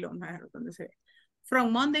Friday. Aquí lo vamos a dejar donde se ve.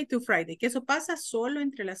 From Monday to Friday. Que eso pasa solo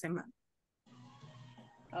entre la semana.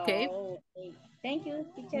 Okay. Oh, okay. Thank you,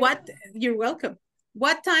 teacher. You're welcome.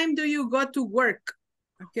 What time do you go to work?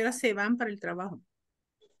 ¿A qué hora se van para el trabajo?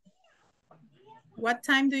 What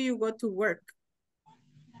time do you go to work?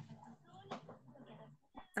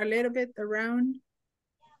 A little bit around?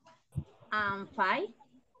 5.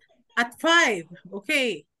 At 5,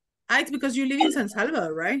 okay. It's because you live in San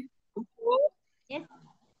Salvador, right? Yes.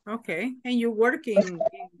 Okay, and you work in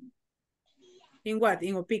what?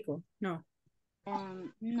 In Opico? No.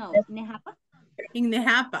 No, Nejapa. In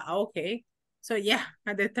Nejapa, okay. So yeah,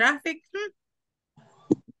 the traffic.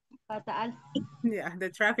 Fatal. Yeah, the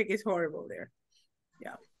traffic is horrible there.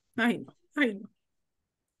 Yeah, I know, I know.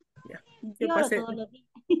 Yeah. Yo Lloro pasé, todos los días.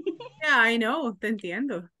 yeah, I know, te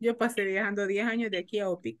entiendo. Yo pasé viajando 10 años de aquí a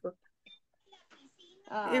Opico. It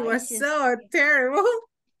Ay, was sí. so terrible.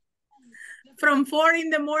 From 4 in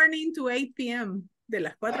the morning to 8 p.m. De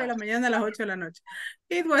las 4 de la mañana a las 8 de la noche.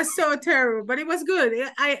 It was so terrible, but it was good.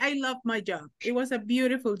 I loved my job. It was a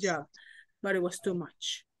beautiful job, but it was too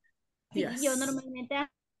much. Yes. Yo normalmente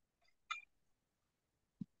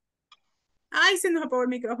Ay, se nos apagó el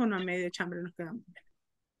micrófono a medio chambre, nos quedamos.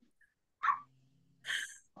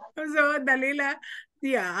 So, Dalila,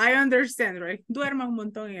 yeah, I understand, right? Duerma un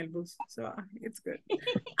montón en el bus, so it's good.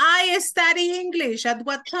 I study English. At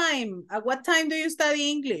what time? At what time do you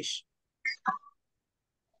study English?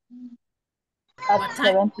 At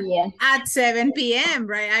 7 p.m. At 7 p.m.,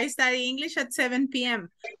 right? I study English at 7 p.m.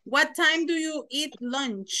 What time do you eat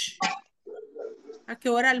lunch? ¿A qué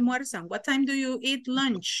hora almuerzan? What time do you eat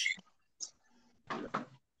lunch?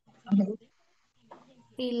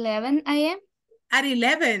 11 a.m. At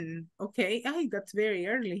 11. Okay. Ay, that's very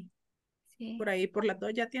early. Sí. Por ahí, por las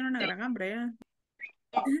 2 ya tiene una gran hambre.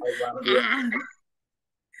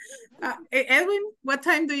 Edwin, what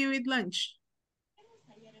time do you eat lunch?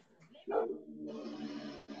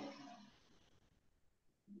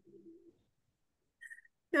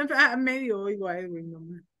 Medio oigo a Edwin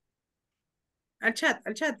nomás. Al chat,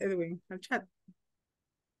 Edwin, al chat.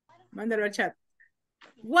 Mándalo al chat.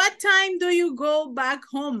 What time do you go back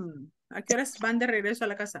home? ¿A qué horas van de regreso a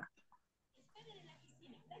la casa?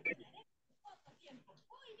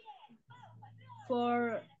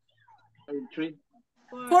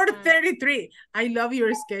 4:33. I love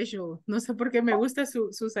your schedule. No sé por qué me gusta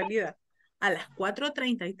su salida. A las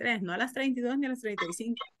 4:33, no a las 32 ni a las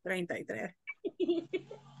 35. 33.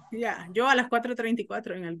 Ya, yo a las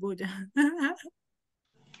 4:34 en el bulla.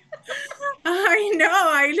 I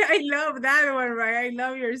know, I love that one, right? I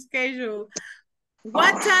love your schedule.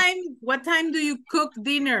 What time do you cook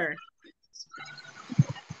dinner?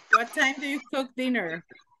 What time do you cook dinner?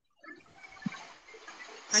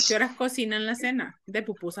 ¿A qué horas cocinan la cena? De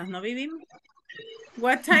pupusas no vivimos.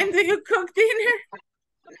 What time do you cook dinner?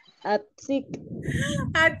 At 6.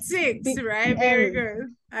 At 6, right? Very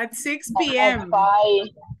good. At 6 p.m.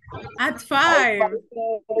 At 5. At 5.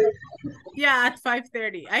 Yeah, at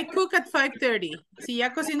 5:30. I cook at 5:30. Si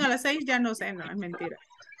ya cocino a las 6, ya no ceno, es mentira.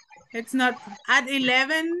 It's not at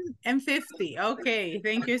 11:50. Okay,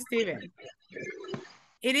 thank you, Steven.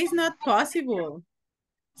 It is not possible.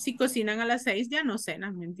 Si cocinan a las 6, ya no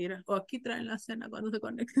cenan, mentira. O aquí traen la cena cuando se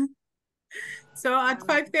conectan. So at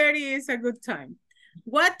 5:30 is a good time.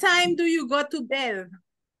 What time do you go to bed?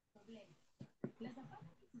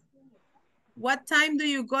 What time do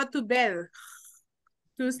you go to bed?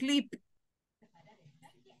 To sleep?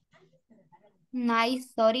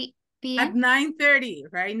 9:30 p.m. At 9:30,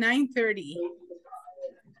 right? 9:30.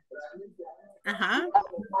 Uh-huh.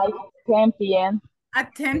 At 10 p.m.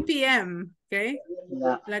 At 10 p.m. Okay.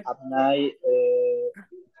 Like At night,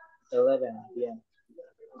 11 p.m.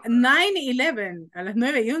 9:11, a las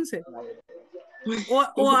 9:11.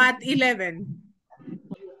 O at 11.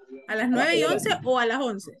 ¿A las 9:11 o a las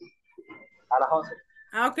 11? A las 11.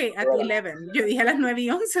 Ah, ok, at 11. Yo dije a las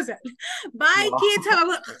 9:11, o sea, bye, no. Kids, have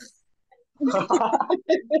a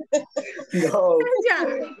No. Ya.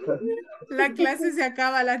 La clase se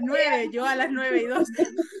acaba a las 9, yo a las 9:02.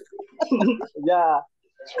 Ya.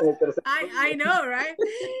 I know, right?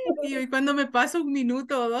 Y hoy cuando me paso un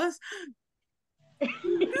minuto o dos.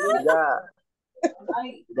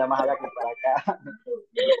 Ya más allá que para acá.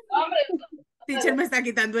 Teacher me está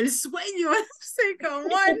quitando el sueño. Sí,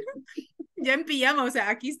 come on. Ya en pijama, o sea,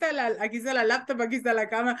 aquí está la laptop, aquí está la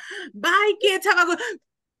cama. Bye, kids, have a good...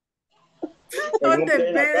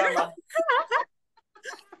 ¿Dónde pedo?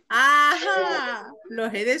 Ajá,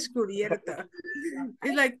 los he descubierto.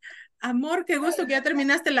 Es like, amor, qué gusto que ya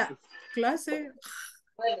terminaste la clase.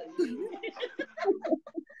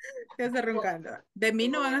 Ya está roncando. De mí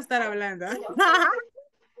no van a estar hablando.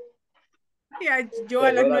 Ya, yo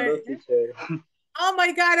a las 9. Oh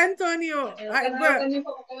my God, Antonio.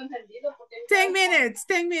 10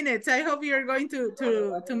 minutes. I hope you're going to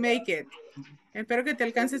make it. Espero que te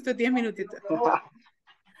alcances estos 10 minutitos.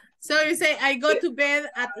 So you say, I go to bed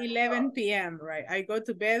at 11 p.m., right? I go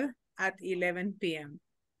to bed at 11 p.m.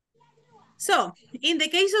 So in the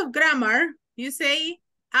case of grammar, you say,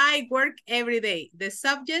 I work every day. The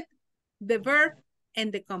subject, the verb,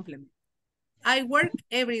 and the complement. I work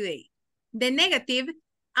every day. The negative,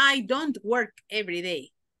 I don't work every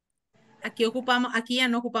day. Aquí ya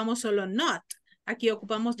no ocupamos solo not. Aquí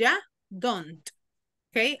ocupamos ya don't.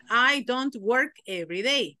 Okay, I don't work every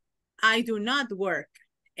day. I do not work.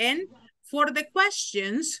 And For the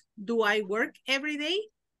questions, do I work every day?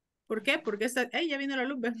 ¿Por qué? Porque esta... ¡Ay, ya vino la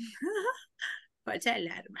luz! Falsa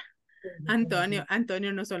alarma. Antonio,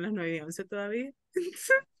 no son las 9:11 todavía.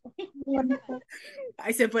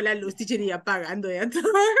 Ahí se fue la luz, teacher, y apagando ya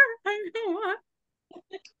todo.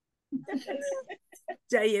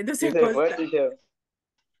 Ya yéndose a acostar.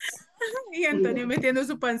 Y Antonio metiendo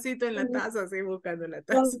su pancito en la taza, así buscando la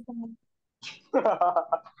taza.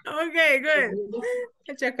 Ok, good.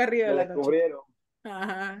 El chacarrillo de la noche.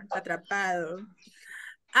 Ajá, atrapado.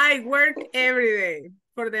 I work every day.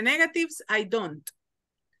 For the negatives, I don't.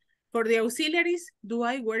 For the auxiliaries, do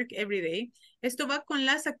I work every day? Esto va con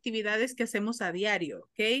las actividades que hacemos a diario,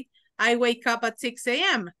 ¿ok? I wake up at 6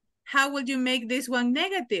 a.m. How would you make this one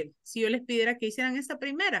negative? Si yo les pidiera que hicieran esta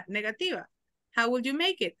primera, negativa. How would you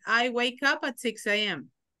make it? I wake up at 6 a.m.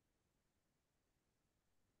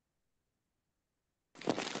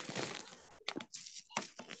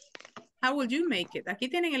 How would you make it? Aquí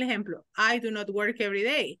tienen el ejemplo. I do not work every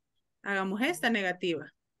day. Hagamos esta negativa.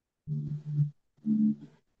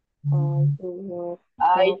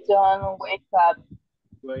 I don't wake up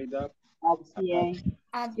Wake up.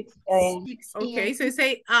 at 6 a.m. Okay, so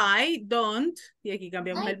say I don't, y aquí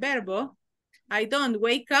cambiamos el verbo. I don't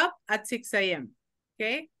wake up at 6 a.m.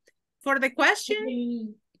 Okay. For the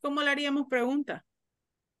question, ¿cómo le haríamos pregunta?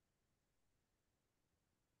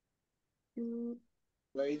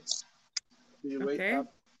 Wait. Do you wake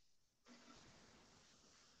up?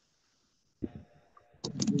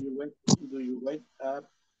 Do you wake up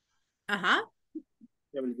Ajá.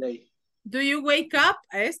 every day? Do you wake up?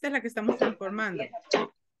 Esta es la que estamos transformando.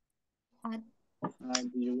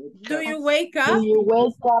 Do you wake up? Do you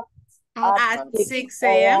wake up At 6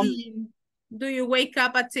 a.m.? Do you wake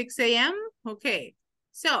up at 6 a.m.? Okay.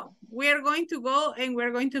 So, we're going to go and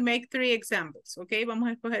we're going to make 3 examples. Okay, vamos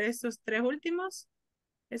a escoger esos tres últimos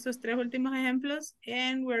ejemplos,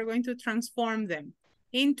 and we're going to transform them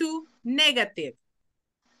into negative.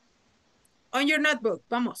 On your notebook,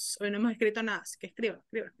 vamos. Hoy no hemos escrito nada, así que escriba.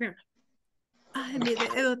 Ay, mi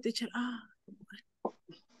dedo, teacher.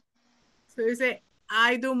 So dice,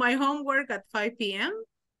 I do my homework at 5 p.m.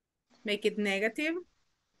 Make it negative.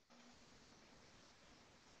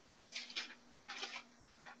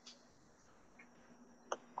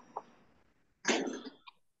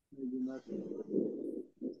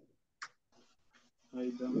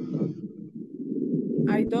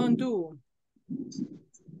 I don't do.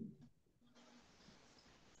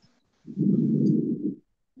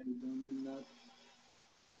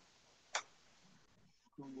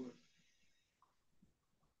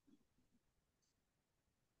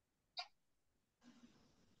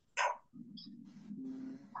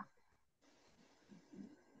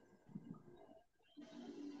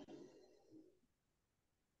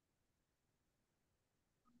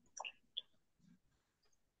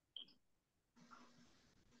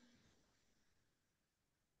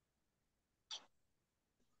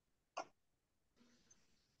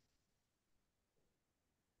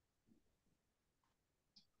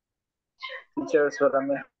 Teacher,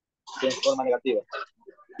 solamente en forma negativa.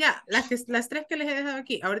 Ya, las tres que les he dejado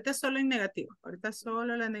aquí. Ahorita solo en negativo. Ahorita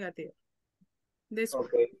solo la negativa. This one,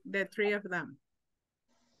 the 3 of them.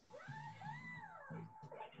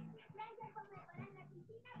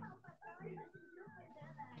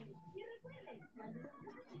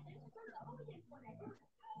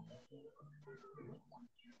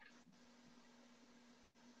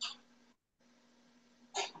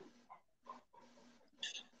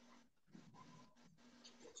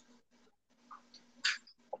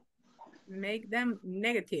 Make them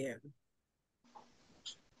negative.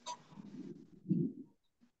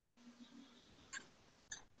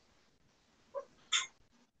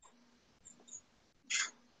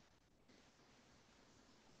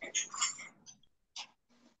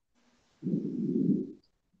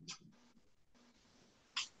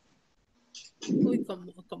 Uy,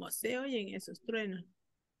 como se oyen esos truenos.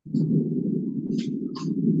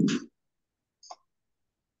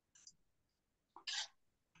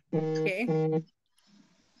 ¿Qué?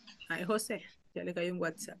 Ay, José, ya le cayó un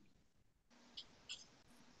WhatsApp.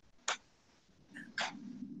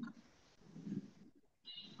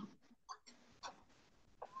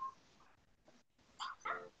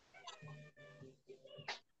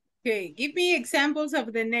 Okay, give me examples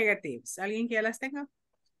of the negatives. ¿Alguien que ya las tenga?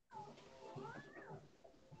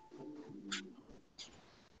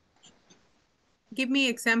 Give me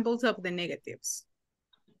examples of the negatives.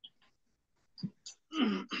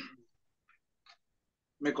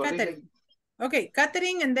 Catherine. Okay,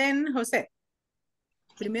 Catherine and then José.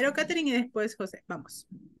 Primero Catherine y después José. Vamos.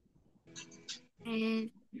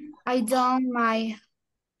 I done my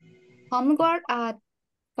homework at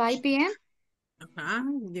 5 p.m.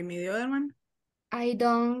 Give me the other one. I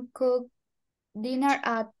don't cook dinner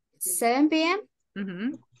at 7 p.m.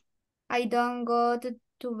 I don't go to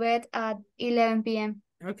bed at 11 p.m.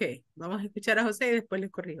 Ok, vamos a escuchar a José y después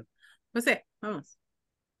les corrijo. José, vamos.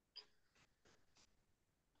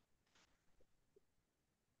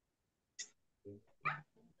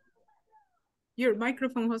 Your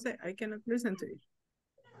microphone, José. I cannot listen to you.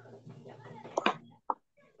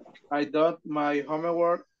 I done my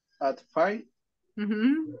homework at 5.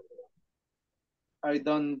 I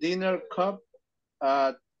done dinner cup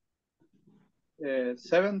at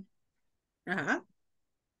 7.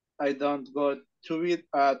 I don't go to bed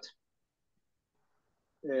at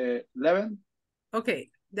 11. Ok,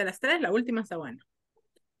 de las tres, la última está buena.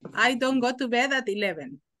 I don't go to bed at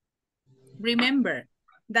 11. Remember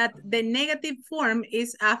that the negative form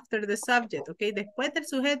is after the subject, ok? Después del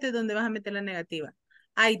sujeto es donde vas a meter la negativa.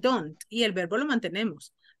 I don't, y el verbo lo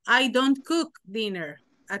mantenemos. I don't cook dinner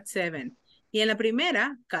at 7. Y en la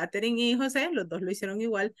primera, Catherine y José, los dos lo hicieron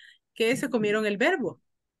igual, que se comieron el verbo.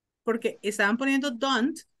 Porque estaban poniendo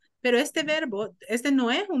don't, pero este verbo, este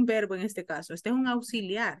no es un verbo en este caso, este es un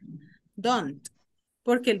auxiliar. Don't.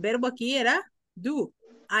 Porque el verbo aquí era do.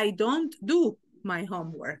 I don't do my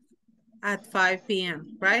homework at 5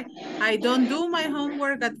 p.m., right? I don't do my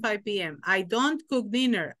homework at 5 p.m. I don't cook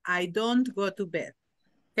dinner. I don't go to bed.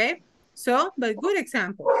 Okay? So, but good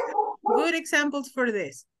examples. Good examples for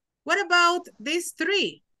this. What about these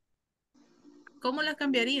three? ¿Cómo las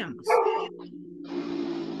cambiaríamos?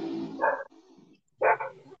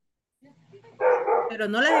 Pero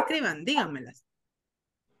no las escriban, díganmelas.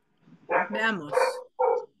 Veamos.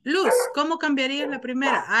 Luz, ¿cómo cambiarías la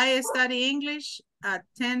primera? I study English at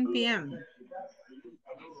 10 p.m.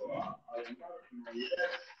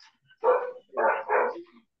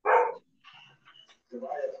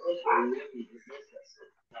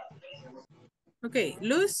 Ok,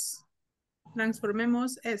 Luz,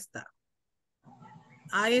 transformemos esta.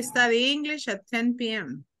 I study English at 10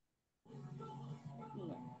 p.m.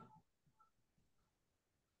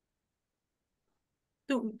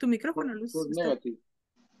 Tu micrófono, Luz. Negative.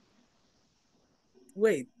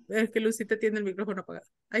 Wait, es que Lucita tiene el micrófono apagado.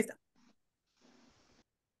 Ahí está.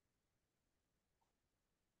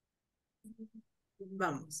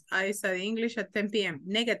 Vamos. I study English at 10 p.m.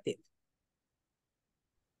 Negative.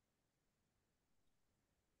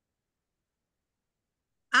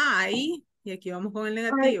 Y aquí vamos con el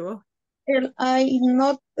negativo. I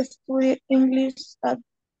not study English at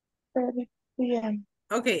 30 p.m.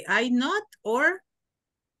 Okay, I not or?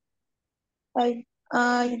 I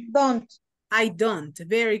don't. I don't.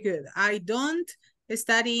 Very good. I don't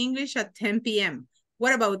study English at 10 p.m.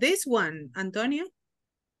 What about this one, Antonio?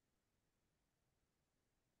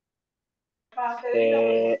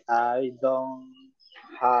 I don't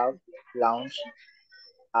have lunch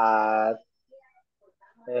at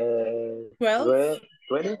 12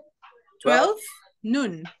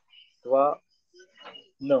 noon. 12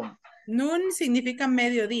 noon. Noon significa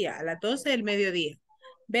mediodía, a las 12 del mediodía.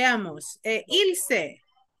 Veamos, Ilse,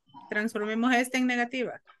 transformemos esta en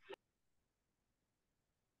negativa.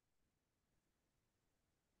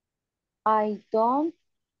 I don't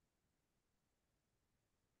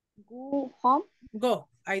go home. Go.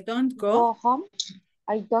 I don't go. Go home.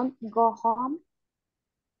 I don't go home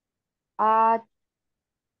at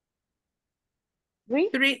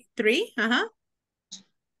 3. 3,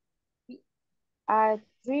 At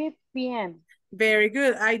 3 p.m. Very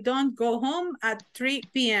good. I don't go home at 3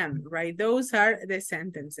 p.m. Right? Those are the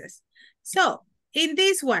sentences. So, in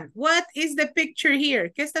this one, what is the picture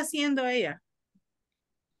here? ¿Qué está haciendo ella?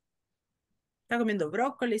 Está comiendo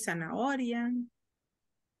brócoli, zanahoria.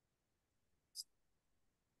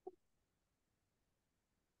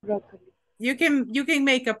 Broccoli. You can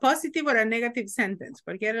make a positive or a negative sentence.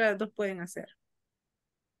 Cualquiera de las dos pueden hacer.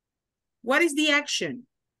 What is the action?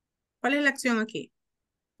 ¿Cuál es la acción aquí?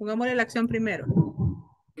 Pongámosle la acción primero.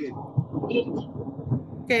 Eat.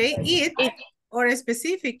 Okay, eat. Or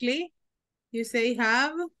specifically, you say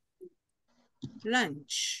have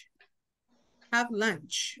lunch. Have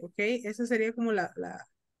lunch. Okay, esa sería como la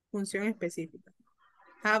función específica.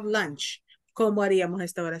 Have lunch. ¿Cómo haríamos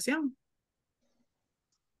esta oración?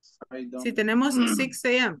 Si tenemos 6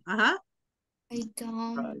 a.m. Ajá. I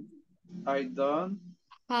don't I don't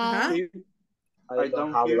have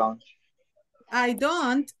lunch. I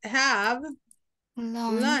don't have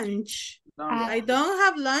lunch. I don't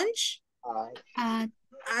have lunch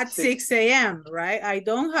at 6 a.m., right? I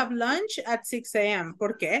don't have lunch at 6 a.m.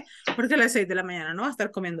 ¿Por qué? Porque a las 6 de la mañana no va a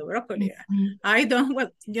estar comiendo brócoli. I don't,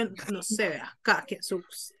 well, yo no sé, acá, que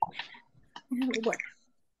sus. Bueno,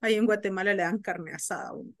 Ahí en Guatemala le dan carne asada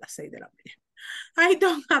a las 6 de la mañana. I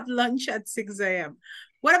don't have lunch at 6 a.m.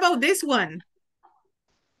 What about this one?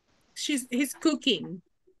 He's cooking.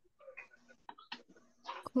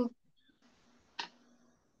 Cook.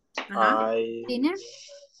 Dinner?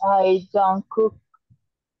 I don't cook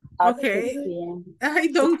at 6 Okay. p.m. I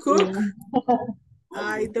don't cook.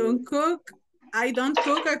 I don't cook. I don't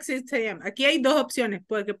cook at 6 a.m. Aquí hay dos opciones,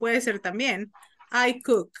 porque puede ser también I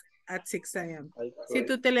cook at 6 a.m. Si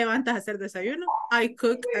tú te levantas a hacer desayuno, I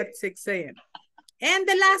cook at 6 a.m. And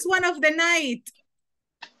the last one of the night.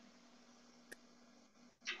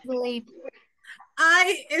 Sleep.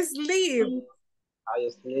 I sleep. I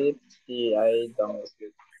sleep y I don't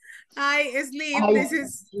sleep. I sleep. This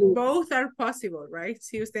is, both are possible, right?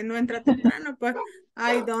 Si usted no entra temprano, pues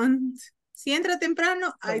I don't. Si entra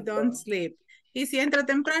temprano, I don't sleep. Y si entra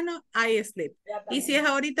temprano, I sleep. Y si es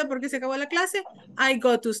ahorita porque se acabó la clase, I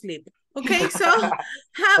go to sleep. Okay, so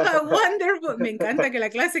have a wonderful. Me encanta que la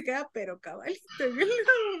clase queda, pero cabalito en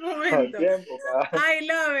el momento. I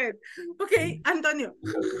love it. Okay, Antonio.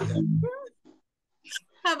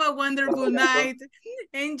 Have a wonderful night.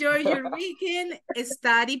 Enjoy your weekend.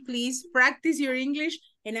 Study, please. Practice your English.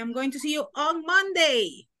 And I'm going to see you on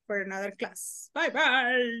Monday for another class.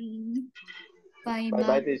 Bye-bye.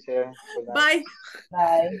 Bye-bye, teacher. Bye.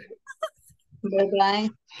 Bye. Bye-bye.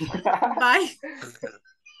 Bye.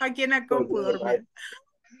 Aquí en la compu dormir.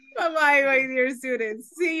 Bye-bye, my dear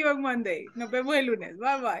students. See you on Monday. Nos vemos el lunes.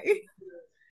 Bye-bye.